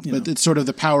from some. No, but it's sort of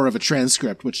the power of a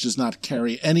transcript, which does not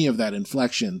carry any of that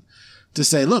inflection to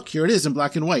say, look, here it is in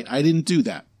black and white. I didn't do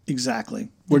that. Exactly.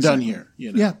 We're done here.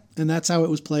 Yeah. And that's how it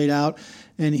was played out.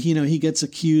 And, he gets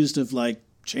accused of like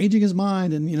changing his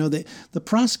mind. And, the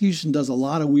prosecution does a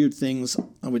lot of weird things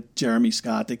with Jeremy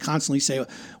Scott. They constantly say,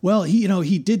 well,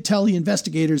 he did tell the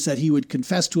investigators that he would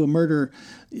confess to a murder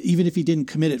even if he didn't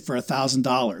commit it for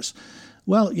 $1,000.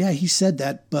 Well, yeah, he said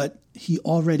that, but he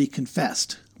already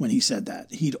confessed. When he said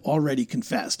that, he'd already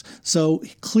confessed. So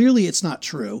clearly it's not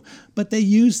true, but they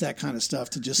use that kind of stuff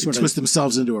to just sort of twist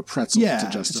themselves into a pretzel to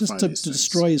justify to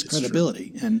destroy his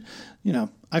credibility. And,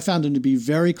 I found him to be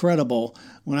very credible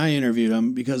when I interviewed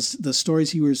him because the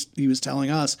stories he was telling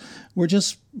us were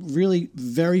just really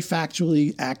very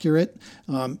factually accurate.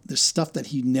 There's stuff that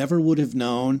he never would have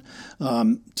known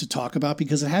to talk about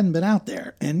because it hadn't been out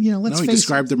there. And, let's face it. He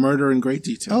described the murder in great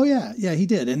detail. Oh, yeah. Yeah, he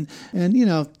did. And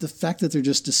the fact that they're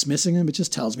just dismissing him, it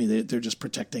just tells me that they're just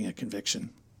protecting a conviction.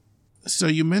 So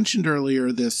you mentioned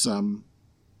earlier this, and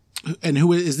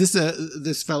who is this?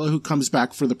 This fellow who comes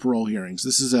back for the parole hearings.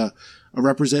 This is a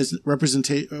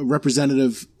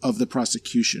representative of the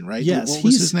prosecution, right? Yes. What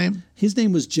was his name? His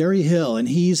name was Jerry Hill, and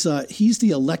he's the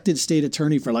elected state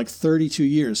attorney for like 32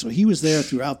 years. So he was there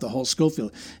throughout the whole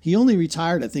Schofield. He only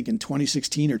retired, I think, in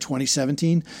 2016 or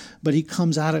 2017, but he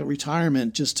comes out of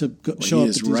retirement just to show up. He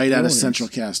is right out of Central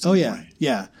Casting. Oh yeah,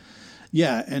 yeah,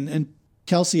 yeah, and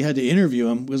Kelsey had to interview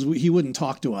him because he wouldn't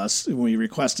talk to us when we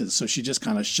requested, so she just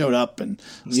kind of showed up and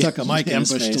stuck a mic in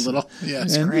his face. A little. Yeah,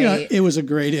 and great. It was a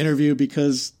great interview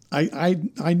because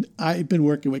I've been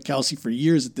working with Kelsey for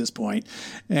years at this point,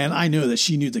 and I knew that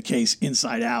she knew the case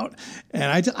inside out,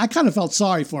 and I kind of felt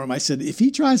sorry for him. I said, if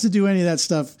he tries to do any of that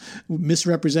stuff,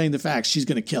 misrepresenting the facts, she's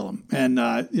going to kill him, and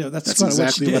that's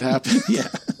exactly what happened. Yeah,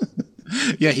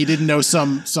 yeah, he didn't know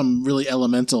some really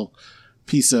elemental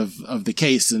piece of the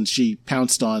case, and she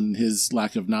pounced on his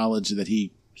lack of knowledge that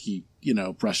he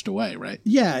brushed away, right?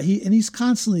 Yeah, he's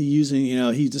constantly using,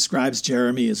 he describes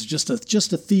Jeremy as just a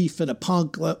thief and a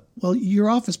punk. Well, your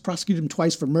office prosecuted him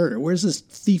twice for murder. Where's this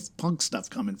thief punk stuff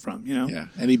coming from, Yeah,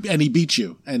 and he beat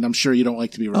you, and I'm sure you don't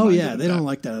like to be reminded. Oh yeah, they don't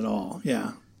like that at all.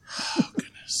 Yeah. Oh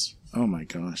goodness. Oh my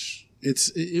gosh.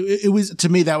 It was, to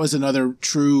me, that was another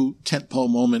true tentpole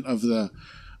moment of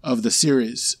the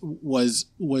series was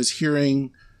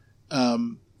hearing,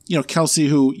 Kelsey,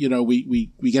 who,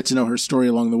 we get to know her story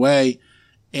along the way.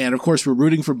 And of course we're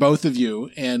rooting for both of you,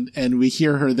 and we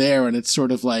hear her there, and it's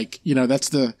sort of like,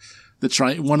 that's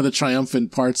one of the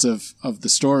triumphant parts of the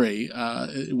story,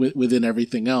 within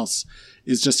everything else,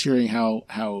 is just hearing how,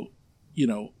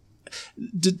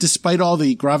 despite all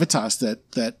the gravitas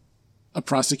that a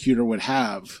prosecutor would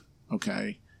have,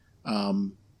 okay,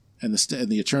 and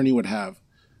the attorney would have,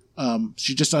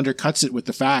 she just undercuts it with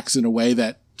the facts in a way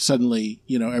that suddenly,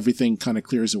 everything kind of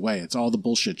clears away. It's all the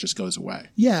bullshit just goes away.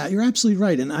 Yeah, you're absolutely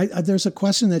right. And I there's a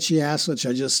question that she asked, which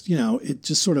I just, it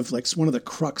just sort of like one of the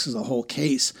crux of the whole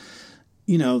case.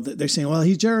 They're saying, well,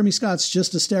 Jeremy Scott's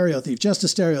just a stereo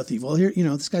thief. Well, here,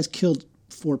 this guy's killed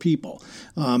 4 people.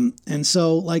 And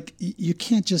so like, you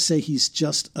can't just say he's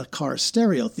just a car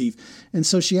stereo thief. And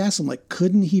so she asked him, like,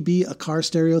 couldn't he be a car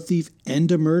stereo thief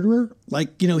and a murderer?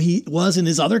 Like, he was in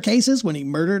his other cases when he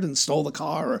murdered and stole the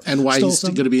car. And why he's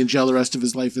going to be in jail the rest of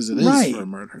his life as it is for a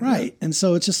murder. Right. Yeah. And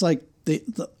so it's just like,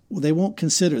 they won't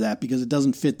consider that because it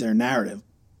doesn't fit their narrative.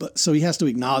 But so he has to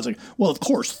acknowledge, like, well, of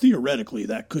course, theoretically,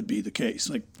 that could be the case.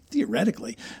 Like,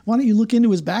 theoretically, why don't you look into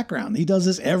his background? He does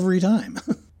this every time.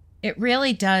 It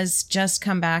really does just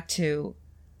come back to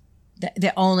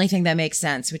the only thing that makes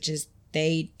sense, which is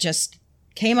they just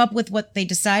came up with what they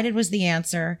decided was the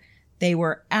answer. They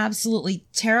were absolutely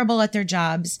terrible at their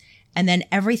jobs. And then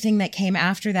everything that came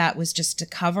after that was just to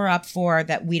cover up for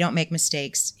that we don't make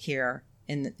mistakes here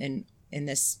in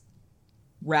this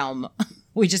realm.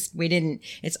 We didn't.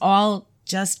 It's all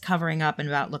just covering up and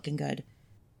about looking good.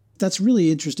 That's really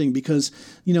interesting because,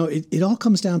 it all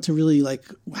comes down to really like,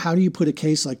 how do you put a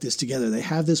case like this together? They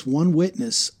have this one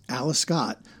witness, Alice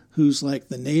Scott, who's like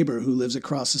the neighbor who lives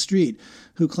across the street,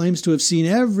 who claims to have seen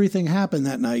everything happen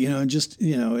that night, and just,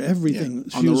 everything.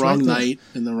 Yeah, on the wrong night,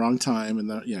 in the wrong time.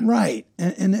 Right.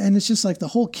 And it's just like the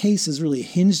whole case is really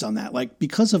hinged on that. Like,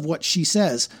 because of what she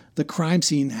says, the crime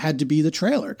scene had to be the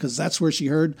trailer, because that's where she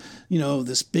heard,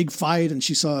 this big fight, and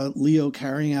she saw Leo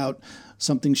carrying out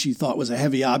something she thought was a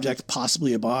heavy object,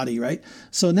 possibly a body, right?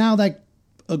 So now that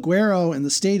Aguero and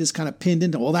the state is kind of pinned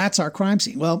into, well, that's our crime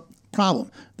scene. Well, problem,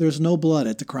 there's no blood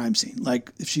at the crime scene.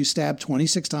 Like, if she stabbed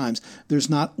 26 times, there's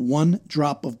not one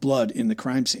drop of blood in the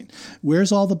crime scene.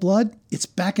 Where's all the blood? It's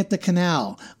back at the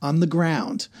canal, on the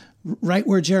ground, right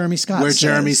where Jeremy Scott says.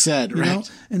 Where Jeremy said,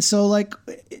 right. And so, like,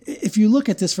 if you look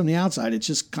at this from the outside, it's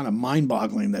just kind of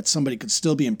mind-boggling that somebody could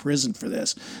still be in prison for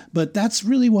this. But that's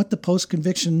really what the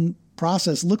post-conviction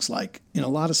process looks like in a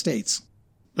lot of states.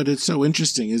 But it's so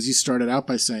interesting, as you started out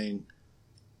by saying,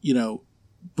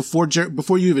 before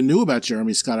you even knew about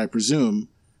Jeremy Scott, I presume,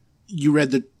 you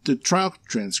read the trial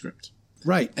transcript.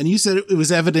 Right. And you said it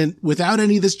was evident without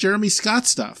any of this Jeremy Scott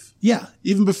stuff. Yeah.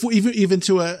 Even before, even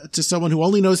to someone who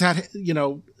only knows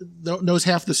knows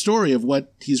half the story of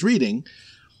what he's reading,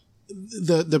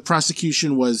 the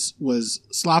prosecution was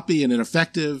sloppy and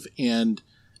ineffective, and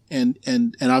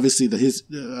obviously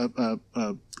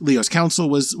Leo's counsel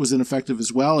was ineffective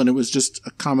as well, and it was just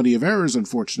a comedy of errors,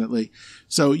 unfortunately.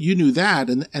 So you knew that,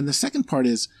 and the second part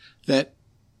is that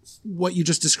what you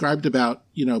just described about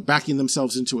backing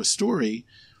themselves into a story.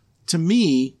 To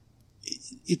me,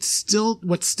 it's still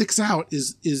what sticks out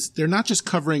is they're not just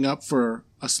covering up for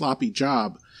a sloppy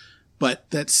job, but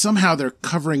that somehow they're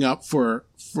covering up for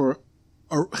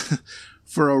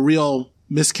a real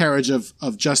miscarriage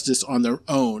of justice on their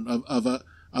own,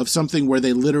 of something where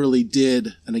they literally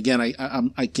did. And again,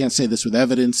 I can't say this with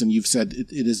evidence, and you've said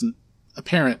it isn't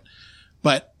apparent,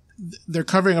 but they're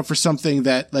covering up for something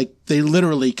that, like, they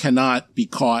literally cannot be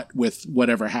caught with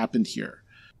whatever happened here.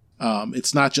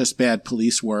 It's not just bad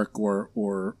police work or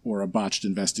a botched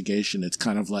investigation. It's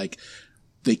kind of like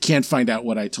they can't find out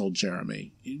what I told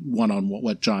Jeremy,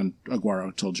 what John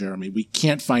Aguero told Jeremy. We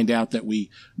can't find out that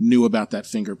we knew about that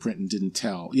fingerprint and didn't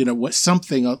tell.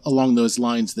 Something along those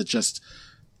lines that just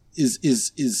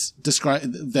is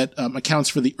described, that accounts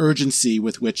for the urgency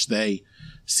with which they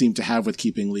seem to have with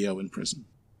keeping Leo in prison.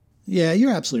 Yeah,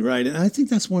 you're absolutely right. And I think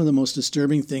that's one of the most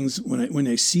disturbing things when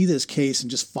they see this case and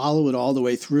just follow it all the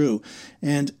way through.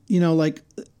 And,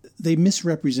 they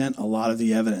misrepresent a lot of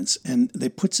the evidence, and they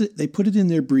put it in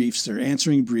their briefs. They're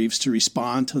answering briefs to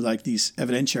respond to like these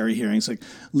evidentiary hearings. Like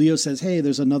Leo says, hey,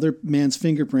 there's another man's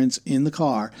fingerprints in the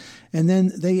car. And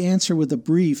then they answer with a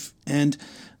brief, and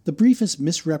the brief is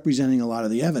misrepresenting a lot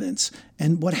of the evidence.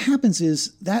 And what happens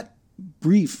is that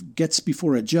brief gets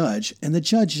before a judge, and the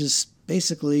judge is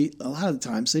basically, a lot of the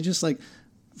times, they just like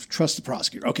trust the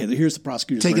prosecutor. Okay, here's the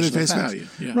prosecutor's take it at version face of the facts. value.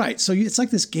 Yeah. Right. So it's like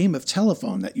this game of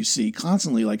telephone that you see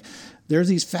constantly. Like there's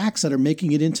these facts that are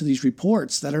making it into these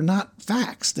reports that are not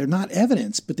facts. They're not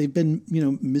evidence, but they've been,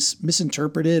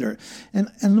 misinterpreted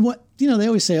and what, they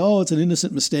always say, oh, it's an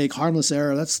innocent mistake, harmless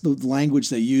error. That's the language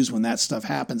they use when that stuff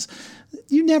happens.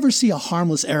 You never see a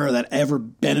harmless error that ever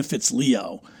benefits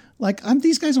Leo.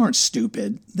 These guys aren't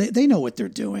stupid. They know what they're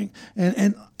doing.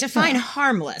 And define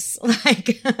harmless.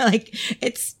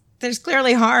 There's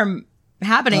clearly harm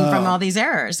happening from all these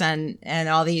errors and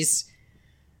all these,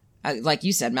 like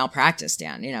you said, malpractice,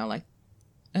 Dan.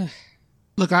 Ugh.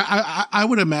 Look, I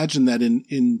would imagine that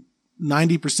in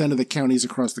 90% of the counties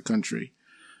across the country,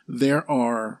 there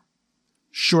are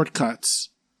shortcuts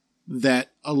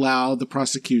that allow the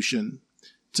prosecution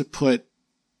to put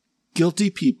guilty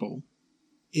people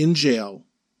in jail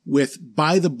with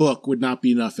by the book would not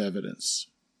be enough evidence.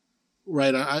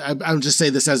 Right. I'll just say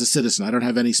this as a citizen. I don't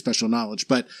have any special knowledge,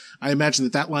 but I imagine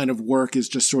that line of work is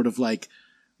just sort of like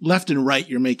left and right.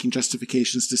 You're making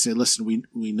justifications to say, listen,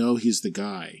 we know he's the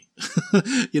guy.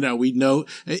 We know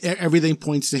everything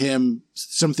points to him.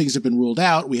 Some things have been ruled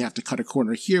out. We have to cut a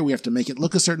corner here. We have to make it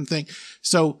look a certain thing.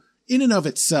 So in and of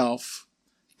itself,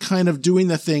 kind of doing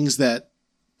the things that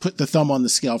put the thumb on the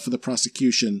scale for the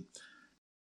prosecution,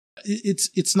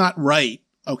 it's not right.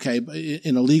 Okay.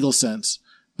 In a legal sense.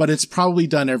 But it's probably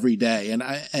done every day. And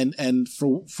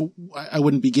I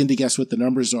wouldn't begin to guess what the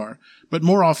numbers are, but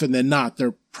more often than not,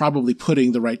 they're probably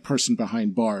putting the right person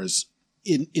behind bars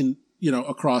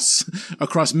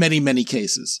across many, many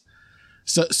cases.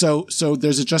 So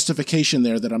there's a justification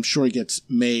there that I'm sure gets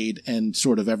made and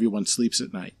sort of everyone sleeps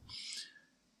at night.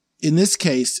 In this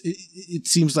case, it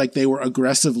seems like they were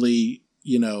aggressively,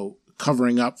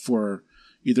 covering up for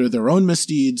either their own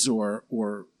misdeeds or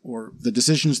the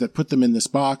decisions that put them in this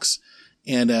box.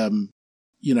 And,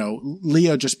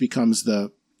 Leo just becomes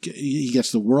he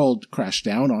gets the world crashed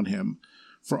down on him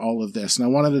for all of this. And I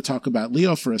wanted to talk about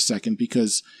Leo for a second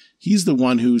because he's the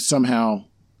one who somehow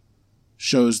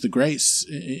shows the grace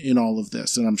in all of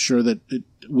this. And I'm sure that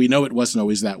we know it wasn't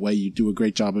always that way. You do a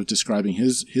great job of describing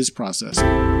his process.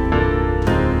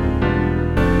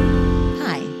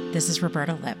 Hi, this is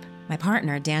Roberta Lipp. My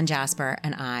partner, Dan Jasper,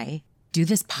 and I do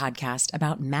this podcast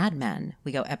about Mad Men.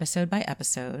 We go episode by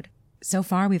episode. So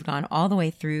far, we've gone all the way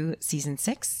through season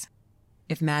 6.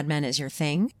 If Mad Men is your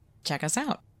thing, check us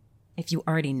out. If you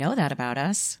already know that about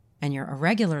us and you're a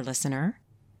regular listener,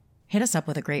 hit us up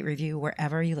with a great review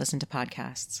wherever you listen to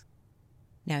podcasts.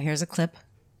 Now, here's a clip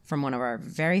from one of our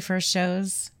very first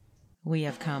shows. We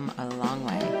have come a long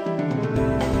way.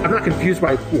 I'm not confused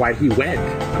by why he went.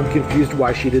 I'm confused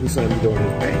why she didn't slam the door in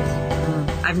his face.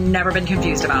 I've never been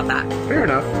confused about that. Fair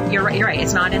enough. You're right.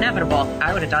 It's not inevitable.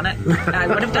 I would have done it. I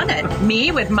would have done it.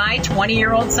 Me with my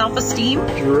 20-year-old self-esteem.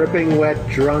 Dripping wet,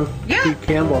 drunk Pete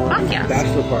Campbell on his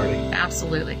bachelor party.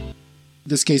 Absolutely.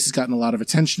 This case has gotten a lot of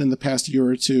attention in the past year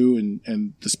or two,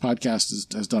 and this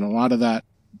podcast has done a lot of that.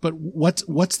 But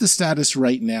what's the status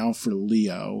right now for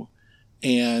Leo?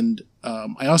 And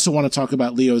I also want to talk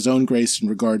about Leo's own grace in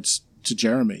regards to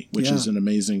Jeremy, which is an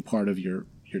amazing part of your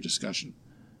discussion.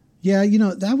 Yeah,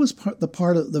 that was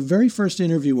part of the very first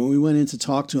interview when we went in to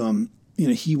talk to him.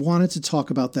 He wanted to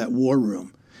talk about that war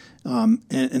room.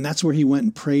 And that's where he went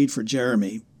and prayed for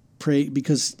Jeremy. Prayed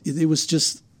because it was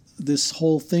just, this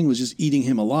whole thing was just eating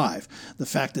him alive. The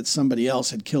fact that somebody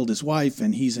else had killed his wife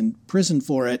and he's in prison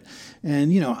for it.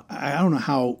 And, I don't know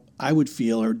how I would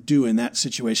feel or do in that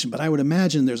situation, but I would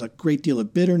imagine there's a great deal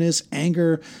of bitterness,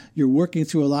 anger. You're working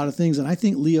through a lot of things. And I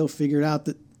think Leo figured out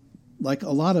that, like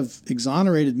a lot of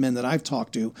exonerated men that I've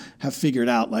talked to have figured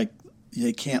out, like,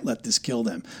 they can't let this kill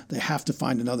them. They have to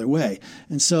find another way.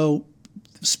 And so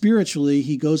spiritually,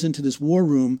 he goes into this war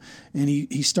room and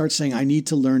he starts saying, I need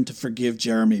to learn to forgive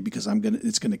Jeremy because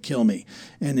it's going to kill me.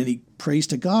 And then he prays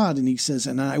to God and he says,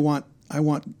 and I want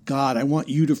God, I want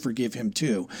you to forgive him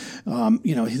too.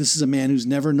 This is a man who's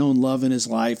never known love in his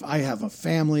life. I have a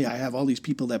family. I have all these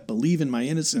people that believe in my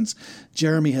innocence.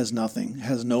 Jeremy has nothing,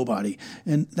 has nobody.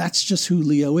 And that's just who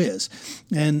Leo is.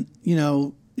 And,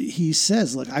 he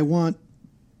says, look, I want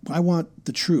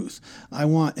the truth.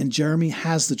 And Jeremy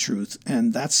has the truth.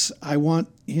 And I want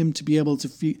him to be able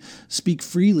to speak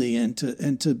freely and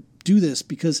to do this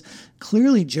because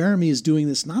clearly Jeremy is doing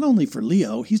this not only for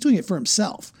Leo, he's doing it for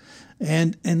himself.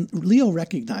 And Leo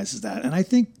recognizes that. And I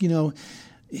think,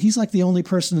 he's like the only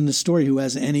person in the story who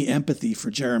has any empathy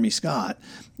for Jeremy Scott.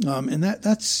 And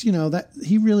that's that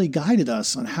he really guided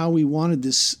us on how we wanted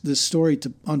this story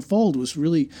to unfold. Was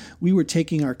really, we were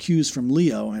taking our cues from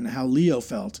Leo and how Leo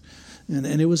felt. And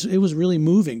it was really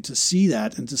moving to see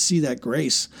that and to see that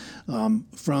grace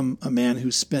from a man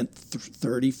who spent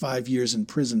 35 years in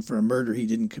prison for a murder he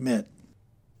didn't commit.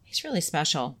 He's really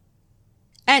special.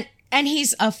 And And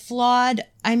he's a flawed,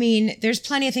 I mean, there's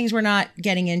plenty of things we're not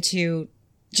getting into.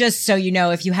 Just so you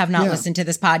know, if you have not listened to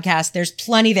this podcast, there's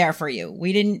plenty there for you.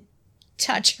 We didn't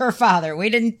touch her father. We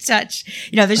didn't touch,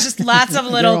 there's just lots of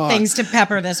little things to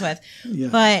pepper this with. Yeah.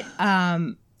 But,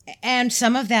 and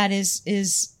some of that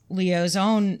is Leo's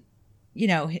own,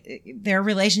 their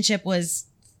relationship was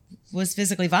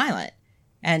physically violent.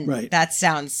 And that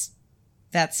sounds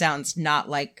not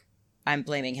like I'm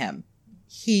blaming him.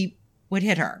 He would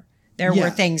hit her. There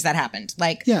were things that happened,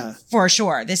 for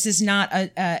sure. This is not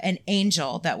an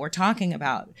angel that we're talking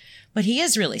about, but he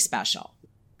is really special.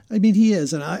 I mean, he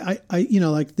is. And I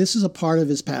this is a part of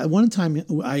his past. One time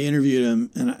I interviewed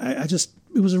him and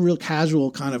it was a real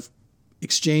casual kind of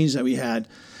exchange that we had.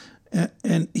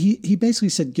 And he basically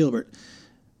said, Gilbert,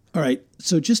 all right,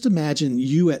 so just imagine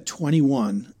you at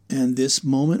 21 and this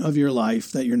moment of your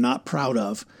life that you're not proud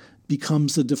of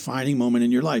becomes the defining moment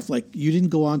in your life. Like, you didn't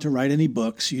go on to write any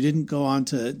books. You didn't go on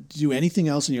to do anything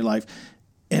else in your life.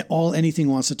 And all anything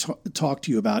wants to talk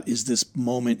to you about is this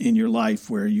moment in your life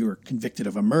where you're convicted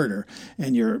of a murder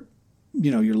and your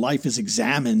life is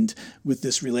examined with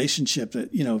this relationship that,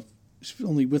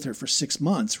 only with her for 6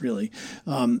 months, really.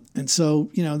 And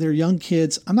so, they're young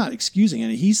kids. I'm not excusing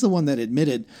it. He's the one that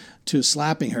admitted to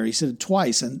slapping her. He said it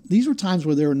twice. And these were times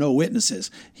where there were no witnesses.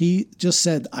 He just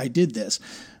said, I did this.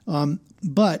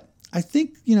 But I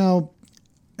think,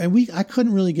 I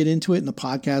couldn't really get into it in the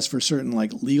podcast for certain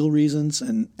legal reasons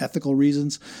and ethical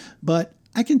reasons, but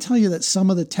I can tell you that some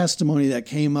of the testimony that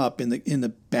came up in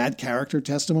the bad character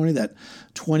testimony, that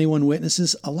 21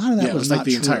 witnesses, a lot of that was not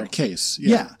the true. Entire case.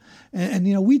 Yeah. And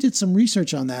we did some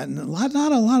research on that, and not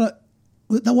a lot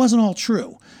of that wasn't all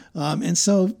true. And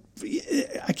so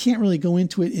I can't really go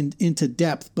into it into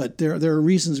depth, but there are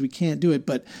reasons we can't do it.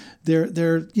 But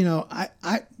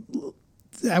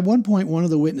at one point, one of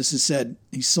the witnesses said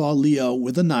he saw Leo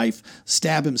with a knife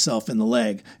stab himself in the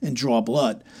leg and draw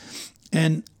blood.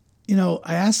 And,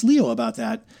 I asked Leo about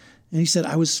that, and he said,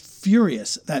 I was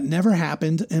furious. That never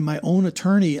happened. And my own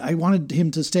attorney, I wanted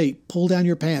him to say, pull down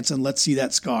your pants and let's see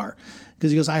that scar.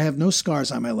 Because he goes, I have no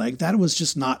scars on my leg. That was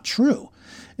just not true.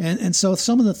 And so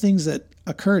some of the things that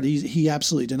occurred, he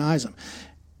absolutely denies them.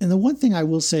 And the one thing I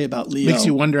will say about Leo... Makes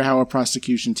you wonder how a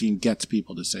prosecution team gets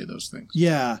people to say those things.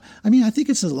 Yeah. I mean, I think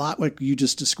it's a lot like you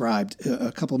just described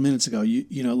a couple of minutes ago.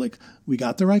 We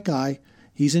got the right guy.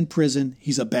 He's in prison.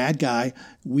 He's a bad guy.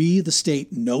 We, the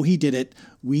state, know he did it.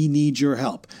 We need your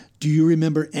help. Do you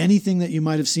remember anything that you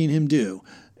might have seen him do?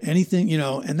 Anything,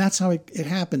 and that's how it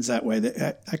happens that way.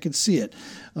 That I could see it.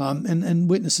 And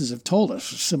witnesses have told us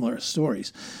similar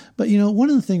stories. But, one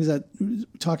of the things that,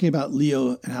 talking about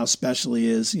Leo and how special he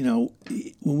is,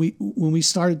 when we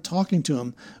started talking to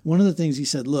him, one of the things he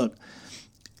said, look,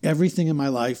 everything in my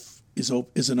life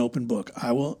is an open book.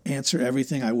 I will answer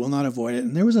everything. I will not avoid it.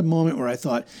 And there was a moment where I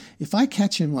thought, if I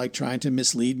catch him trying to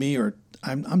mislead me, or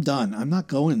I'm done. I'm not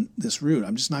going this route.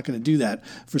 I'm just not going to do that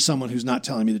for someone who's not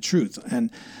telling me the truth.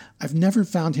 And I've never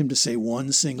found him to say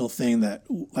one single thing that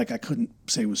I couldn't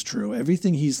say was true.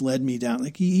 Everything he's led me down,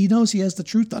 he knows he has the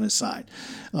truth on his side.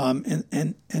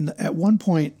 And at one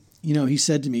point, he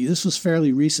said to me, this was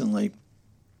fairly recently,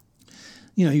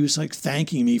 he was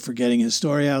thanking me for getting his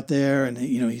story out there. And,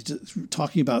 he's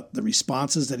talking about the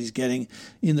responses that he's getting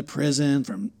in the prison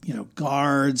from,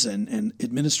 guards and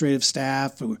administrative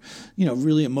staff who were,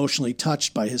 really emotionally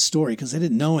touched by his story because they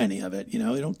didn't know any of it. They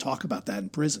don't talk about that in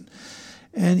prison.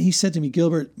 And he said to me,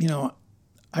 Gilbert,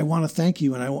 I want to thank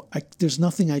you. And there's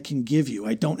nothing I can give you.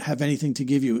 I don't have anything to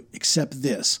give you except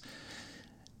this.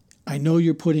 I know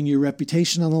you're putting your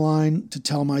reputation on the line to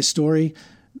tell my story.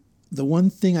 The one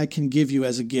thing I can give you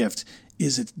as a gift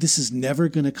is that this is never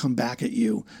going to come back at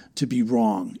you to be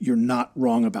wrong. You're not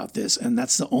wrong about this. And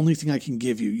that's the only thing I can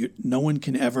give you. No one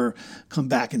can ever come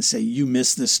back and say, you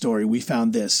missed this story. We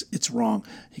found this. It's wrong.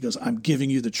 He goes, I'm giving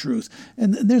you the truth.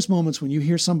 And there's moments when you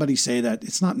hear somebody say that.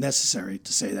 It's not necessary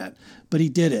to say that. But he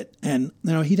did it. And,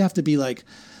 he'd have to be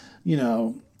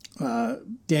Daniel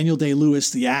Day-Lewis,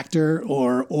 the actor,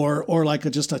 or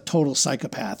just a total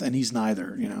psychopath. And he's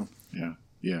neither, Yeah.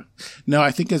 Yeah. No, I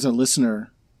think as a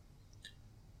listener,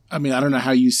 I mean, I don't know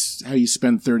how you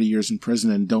spend 30 years in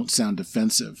prison and don't sound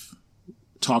defensive,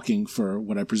 talking for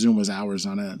what I presume was hours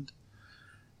on end.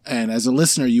 And as a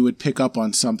listener, you would pick up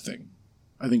on something.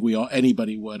 I think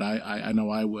anybody would. I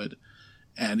know I would.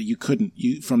 And you couldn't.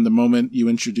 From the moment you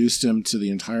introduced him to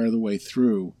the entire the way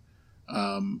through,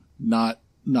 not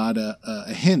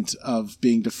a hint of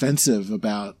being defensive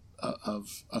about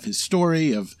of his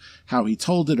story, of how he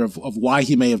told it, of why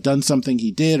he may have done something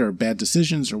he did, or bad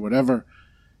decisions or whatever.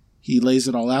 He lays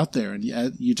it all out there, and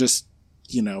you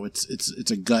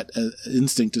it's a gut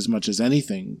instinct as much as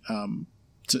anything,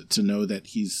 to know that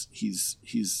he's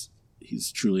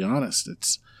truly honest.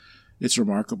 It's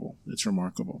remarkable. It's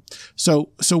remarkable.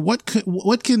 So what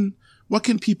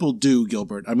can people do,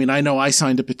 Gilbert? I mean, I know I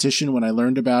signed a petition when I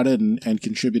learned about it and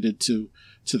contributed to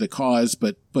the cause,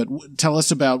 but tell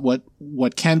us about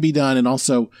what can be done, and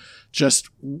also just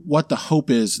what the hope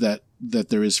is that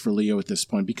there is for Leo at this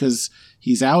point, because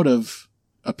he's out of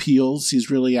appeals.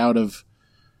 He's really out of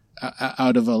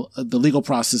the legal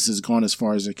process has gone as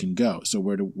far as it can go. So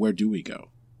where do we go?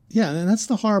 Yeah, and that's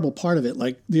the horrible part of it.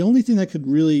 Like, the only thing that could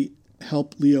really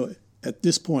help Leo at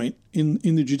this point in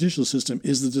the judicial system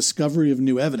is the discovery of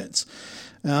new evidence.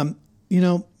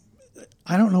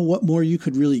 I don't know what more you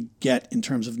could really get in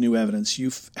terms of new evidence.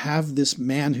 You have this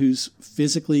man who's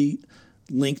physically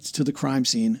linked to the crime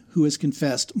scene, who has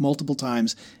confessed multiple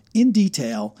times in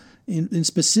detail, in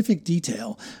specific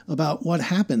detail, about what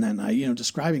happened that night,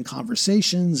 describing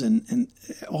conversations, and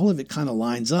all of it kind of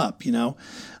lines up,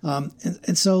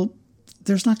 and so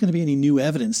there's not going to be any new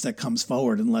evidence that comes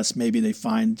forward unless maybe they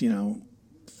find,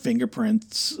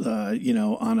 fingerprints,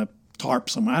 on a tarp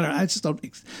somewhere. I just don't.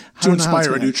 To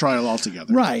inspire a new trial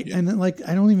altogether. Right. Yeah. And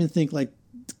I don't even think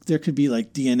there could be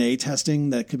DNA testing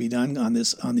that could be done on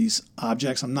these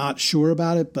objects. I'm not sure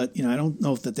about it, but I don't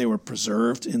know if that they were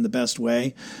preserved in the best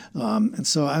way. And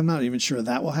so I'm not even sure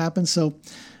that will happen. So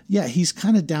yeah, he's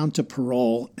kind of down to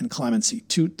parole and clemency.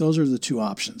 Those are the two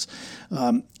options.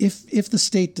 If the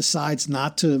state decides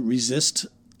not to resist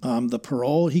the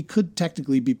parole, he could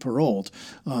technically be paroled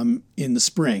in the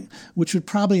spring, which would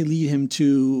probably lead him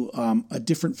to a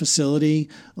different facility,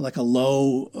 like a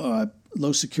low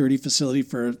security facility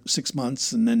for 6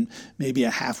 months, and then maybe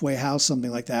a halfway house,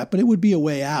 something like that. But it would be a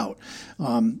way out.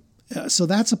 So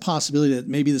that's a possibility that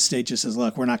maybe the state just says,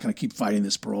 look, we're not going to keep fighting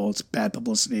this parole. It's bad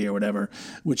publicity or whatever,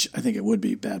 which I think it would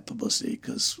be bad publicity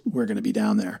because we're going to be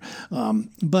down there.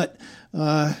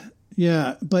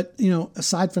 Yeah, but,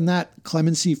 aside from that,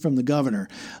 clemency from the governor,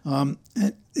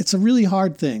 it's a really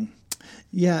hard thing.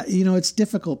 Yeah, it's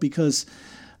difficult because,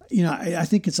 I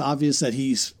think it's obvious that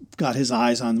he's got his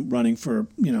eyes on running for,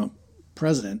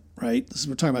 president, right?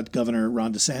 We're talking about Governor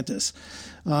Ron DeSantis.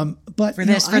 But for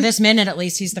this minute, at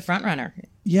least, he's the front runner.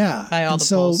 Yeah. By all the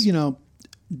polls.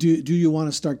 Do you want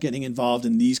to start getting involved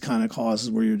in these kind of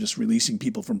causes where you're just releasing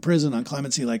people from prison on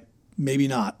clemency? Like, maybe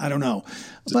not. I don't know.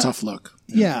 It's a tough look.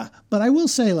 Yeah. But I will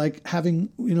say, having,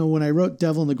 when I wrote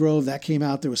Devil in the Grove, that came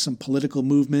out, there was some political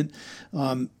movement.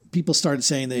 People started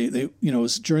saying they it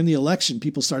was during the election,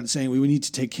 people started saying we need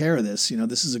to take care of this.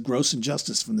 This is a gross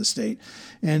injustice from the state.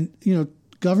 And,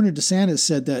 Governor DeSantis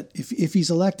said that if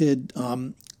he's elected,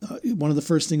 one of the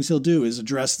first things he'll do is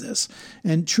address this.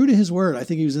 And true to his word, I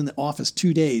think he was in the office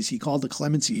 2 days. He called the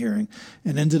clemency hearing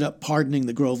and ended up pardoning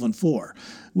the Groveland Four,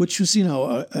 which was,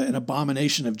 an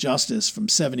abomination of justice from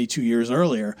 72 years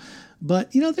earlier.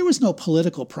 But, there was no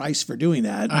political price for doing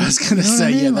that. I was going to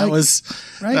say, yeah,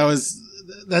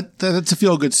 that's a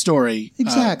feel-good story.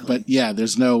 Exactly. But yeah,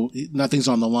 there's nothing's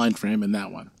on the line for him in that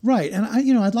one. Right. And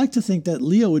I'd like to think that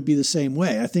Leo would be the same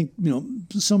way. I think,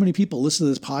 so many people listen to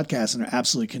this podcast and are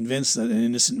absolutely convinced that an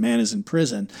innocent man is in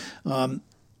prison.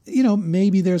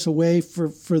 Maybe there's a way for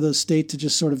the state to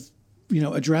just sort of,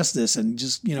 address this and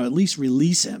just, at least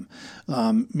release him.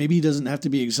 Maybe he doesn't have to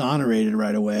be exonerated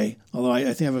right away, although I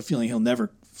have a feeling he'll never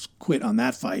quit on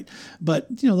that fight.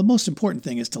 But, the most important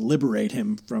thing is to liberate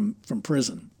him from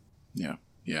prison. Yeah.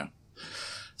 Yeah.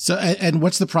 So, and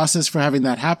what's the process for having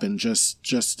that happen? Just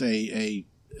that's the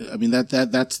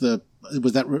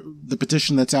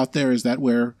petition that's out there? Is that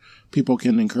where people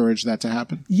can encourage that to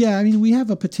happen? Yeah. We have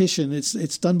a petition.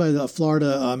 It's done by the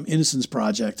Florida Innocence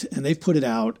Project, and they've put it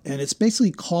out, and it's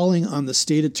basically calling on the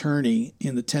state attorney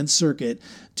in the 10th Circuit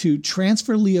to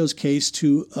transfer Leo's case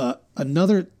to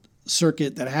another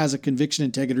circuit that has a conviction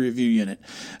integrity review unit.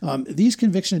 These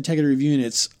conviction integrity review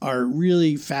units are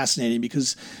really fascinating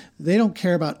because they don't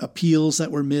care about appeals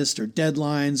that were missed or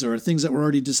deadlines or things that were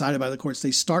already decided by the courts. They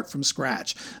start from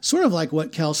scratch, sort of like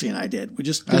what Kelsey and I did. We're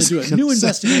just going to do a new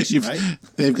investigation, right?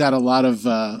 They've got a lot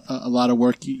of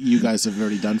work you guys have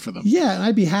already done for them. Yeah, and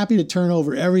I'd be happy to turn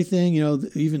over everything.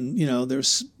 Even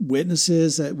there's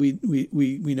witnesses that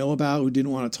we know about who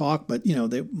didn't want to talk, but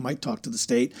they might talk to the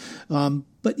state.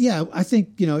 But yeah, I think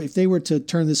if they were to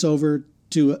turn this over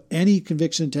to any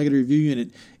conviction integrity review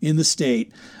unit in the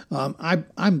state,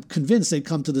 I'm convinced they'd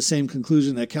come to the same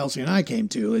conclusion that Kelsey and I came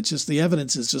to. It's just the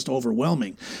evidence is just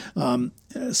overwhelming.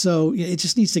 So it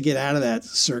just needs to get out of that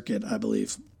circuit, I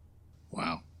believe.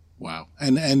 Wow.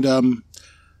 And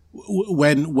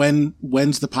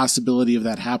When's the possibility of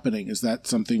that happening? Is that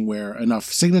something where enough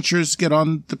signatures get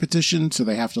on the petition so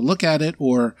they have to look at it,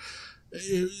 or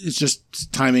it's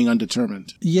just timing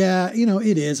undetermined? Yeah,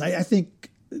 it is. I think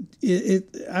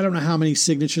I don't know how many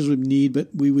signatures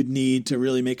we would need to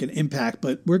really make an impact,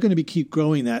 but we're going to keep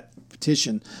growing that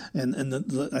petition. And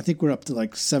I think we're up to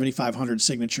like 7,500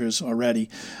 signatures already.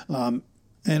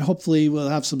 And hopefully we'll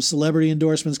have some celebrity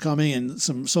endorsements coming and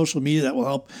some social media that will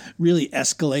help really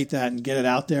escalate that and get it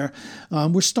out there.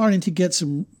 We're starting to get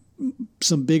some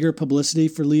bigger publicity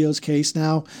for Leo's case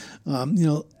now.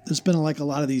 There's been a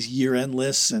lot of these year-end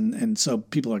lists, and so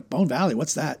people are like, Bone Valley,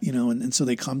 what's that? And so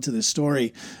they come to this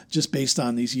story just based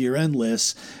on these year-end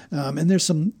lists. And there's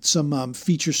some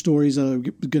feature stories that are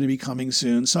going to be coming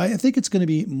soon. So I think it's going to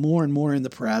be more and more in the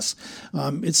press.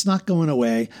 It's not going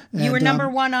away. And, you were number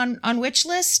one on which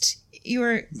list? You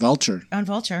were Vulture. On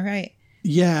Vulture, right?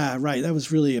 Yeah, right. That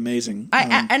was really amazing.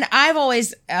 And I've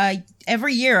always,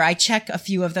 every year I check a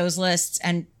few of those lists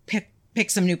and pick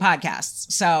some new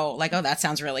podcasts. So that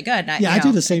sounds really good. I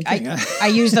do the same thing. I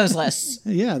use those lists.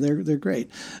 Yeah, they're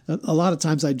great. A lot of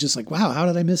times I just wow, how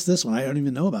did I miss this one? I don't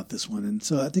even know about this one. And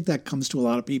so I think that comes to a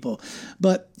lot of people.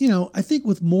 But, I think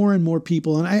with more and more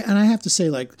people, and I have to say,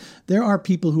 there are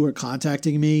people who are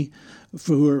contacting me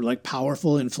who are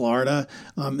powerful in Florida.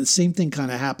 The same thing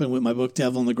kind of happened with my book,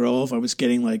 Devil in the Grove. I was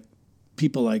getting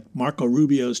people like Marco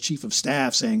Rubio's chief of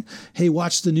staff saying, hey,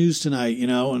 watch the news tonight, and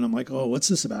I'm like, oh, what's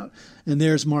this about? And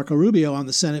there's Marco Rubio on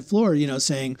the Senate floor,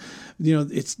 saying,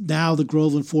 it's now the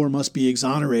Groveland Four must be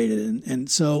exonerated. And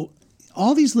so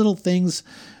all these little things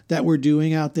that we're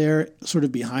doing out there sort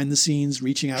of behind the scenes,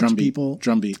 reaching out to people.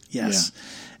 Drumbeat. Yes.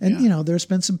 Yeah. And, there's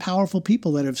been some powerful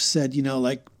people that have said,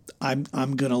 I'm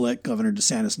going to let Governor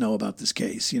DeSantis know about this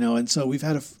case, and so we've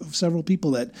had several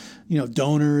people that,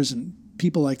 donors and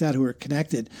people like that who are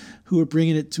connected, who are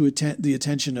bringing it to the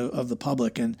attention of the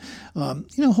public. And,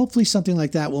 hopefully something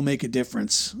like that will make a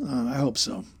difference. I hope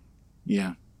so.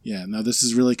 Yeah. Yeah. No, this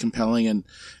is really compelling.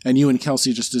 And you and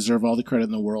Kelsey just deserve all the credit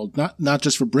in the world, not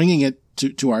just for bringing it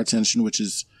to our attention, which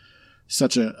is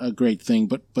such a great thing,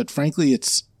 but frankly,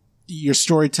 it's your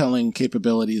storytelling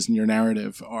capabilities and your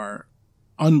narrative are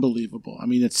unbelievable. I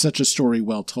mean, it's such a story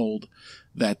well told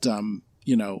that,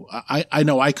 I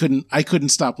know I couldn't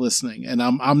stop listening, and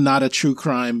I'm not a true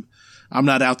crime. I'm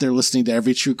not out there listening to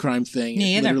every true crime thing.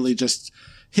 Me either. It literally just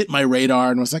hit my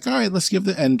radar and was like, all right, let's give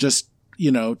and just,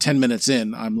 10 minutes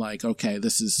in, I'm like, okay,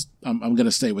 I'm going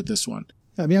to stay with this one.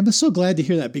 I mean, I'm so glad to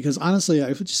hear that because honestly, I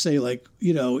would just say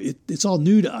it's all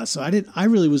new to us. So I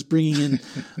really was bringing in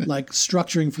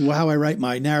structuring for how I write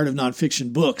my narrative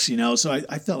nonfiction books, so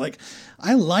I felt like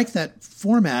I like that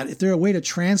format. If there's a way to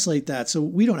translate that, so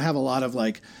we don't have a lot of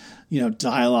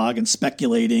dialogue and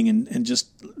speculating and just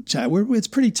chat. It's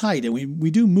pretty tight and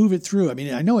we do move it through. I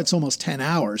mean, I know it's almost 10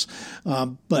 hours,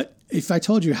 but if I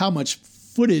told you how much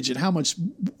footage and how much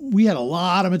we had a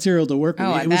lot of material to work with.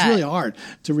 It was really hard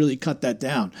to really cut that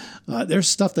down. There's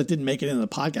stuff that didn't make it into the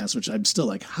podcast, which I'm still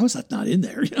like, how is that not in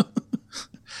there?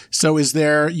 So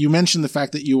you mentioned the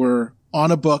fact that you were on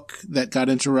a book that got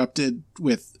interrupted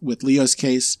with Leo's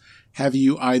case. Have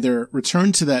you either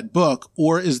returned to that book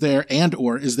or is there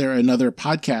another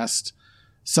podcast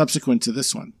subsequent to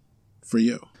this one for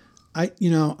you?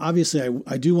 Obviously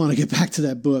I do want to get back to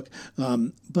that book.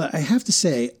 But I have to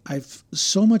say, I've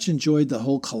so much enjoyed the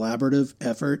whole collaborative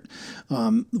effort,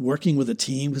 working with a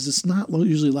team, because it's not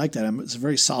usually like that. It's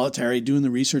very solitary, doing the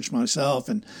research myself.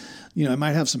 And, I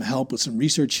might have some help with some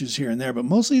researches here and there, but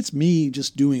mostly it's me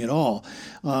just doing it all.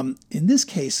 In this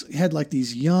case, we had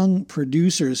these young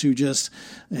producers who just,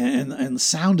 and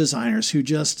sound designers who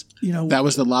just, That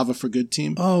was the Lava for Good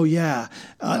team? Oh, yeah.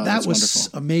 That was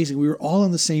wonderful. Amazing. We were all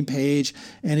on the same page,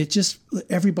 and it just,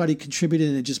 everybody contributed,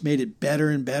 and it just made it better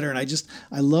and better. And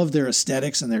I love their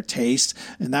aesthetics and their taste,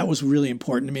 and that was really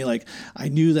important to me. I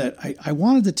knew that I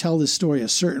wanted to tell this story a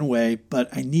certain way, but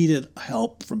I needed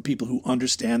help from people who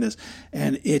understand this,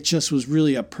 and it just was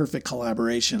really a perfect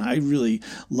collaboration. I really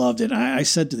loved it. I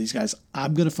said to these guys,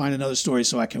 I'm going to find another story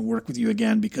so I can work with you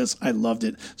again because I loved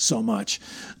it so much.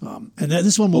 And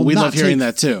this one will we not love hearing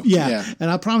that too. Yeah. And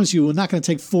I promise you, we're not going to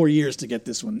take 4 years to get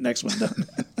next one done.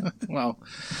 Well,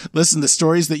 listen, the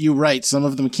stories that you write, some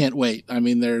of them can't wait. I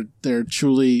mean, they're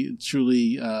truly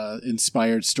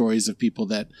inspired stories of people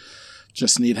that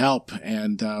just need help.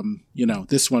 And,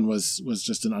 this one was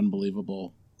just an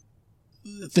unbelievable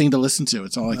thing to listen to.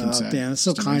 It's all I can say. Dan, it's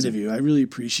so kind of you. I really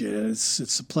appreciate it.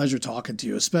 It's a pleasure talking to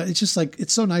you. It's just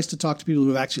it's so nice to talk to people who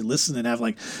have actually listened and have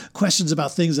questions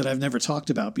about things that I've never talked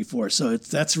about before. So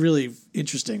that's really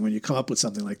interesting when you come up with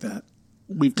something like that.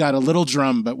 We've got a little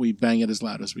drum, but we bang it as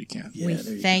loud as we can. Yeah,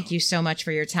 Thank you so much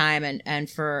for your time and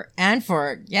for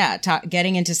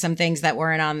getting into some things that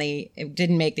it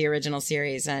didn't make the original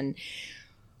series. And,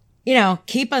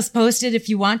 keep us posted if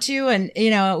you want to. And,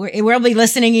 we'll be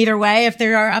listening either way if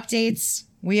there are updates.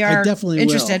 We are definitely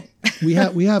interested. We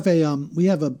have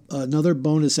another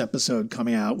bonus episode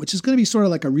coming out, which is going to be sort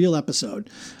of like a real episode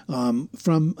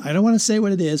from, I don't want to say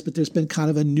what it is, but there's been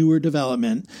kind of a newer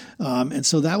development. And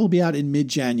so that will be out in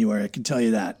mid-January. I can tell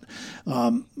you that.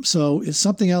 So if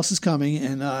something else is coming,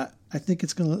 and I think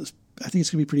it's going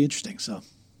to be pretty interesting. So.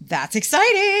 That's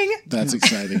exciting. That's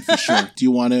exciting for sure. Do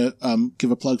you want to give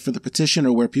a plug for the petition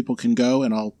or where people can go?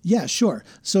 And Yeah, sure.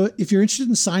 So if you're interested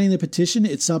in signing the petition,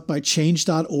 it's up by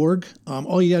change.org.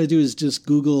 All you got to do is just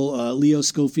Google Leo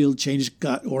Schofield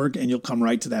change.org and you'll come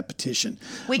right to that petition.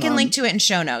 We can link to it in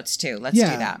show notes too. Let's do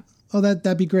that. Oh,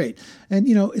 that'd be great. And,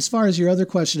 as far as your other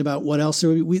question about what else,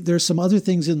 there's some other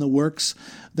things in the works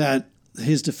that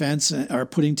his defense are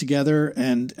putting together,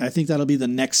 and I think that'll be the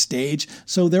next stage.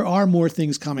 So there are more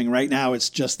things coming. Right now, it's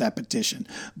just that petition,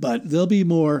 but there'll be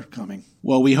more coming.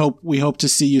 Well, we hope to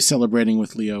see you celebrating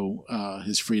with Leo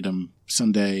his freedom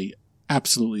someday,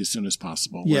 absolutely as soon as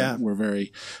possible. We're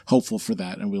very hopeful for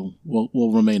that, and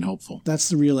we'll remain hopeful. That's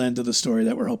the real end of the story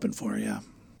that we're hoping for. Yeah.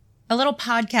 A little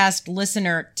podcast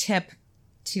listener tip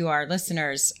to our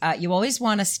listeners. You always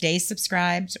want to stay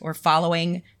subscribed or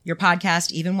following your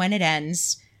podcast even when it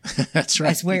ends. That's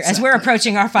right. As we're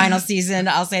approaching our final season,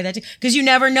 I'll say that too, because you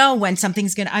never know when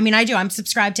something's going to, I do. I'm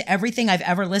subscribed to everything I've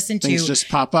ever listened to. Things just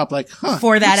pop up like,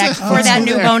 for that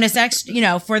new bonus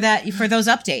extra, for those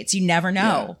updates. You never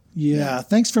know. Yeah.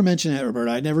 Thanks for mentioning it,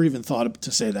 Roberta. I never even thought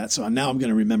to say that. So now I'm going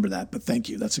to remember that, but thank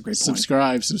you. That's a great point.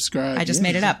 Subscribe. I just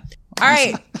made it up. All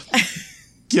right.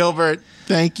 Gilbert,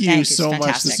 thank you so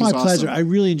much. This was my pleasure. Awesome. I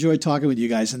really enjoyed talking with you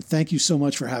guys, and thank you so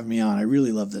much for having me on. I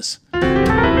really love this.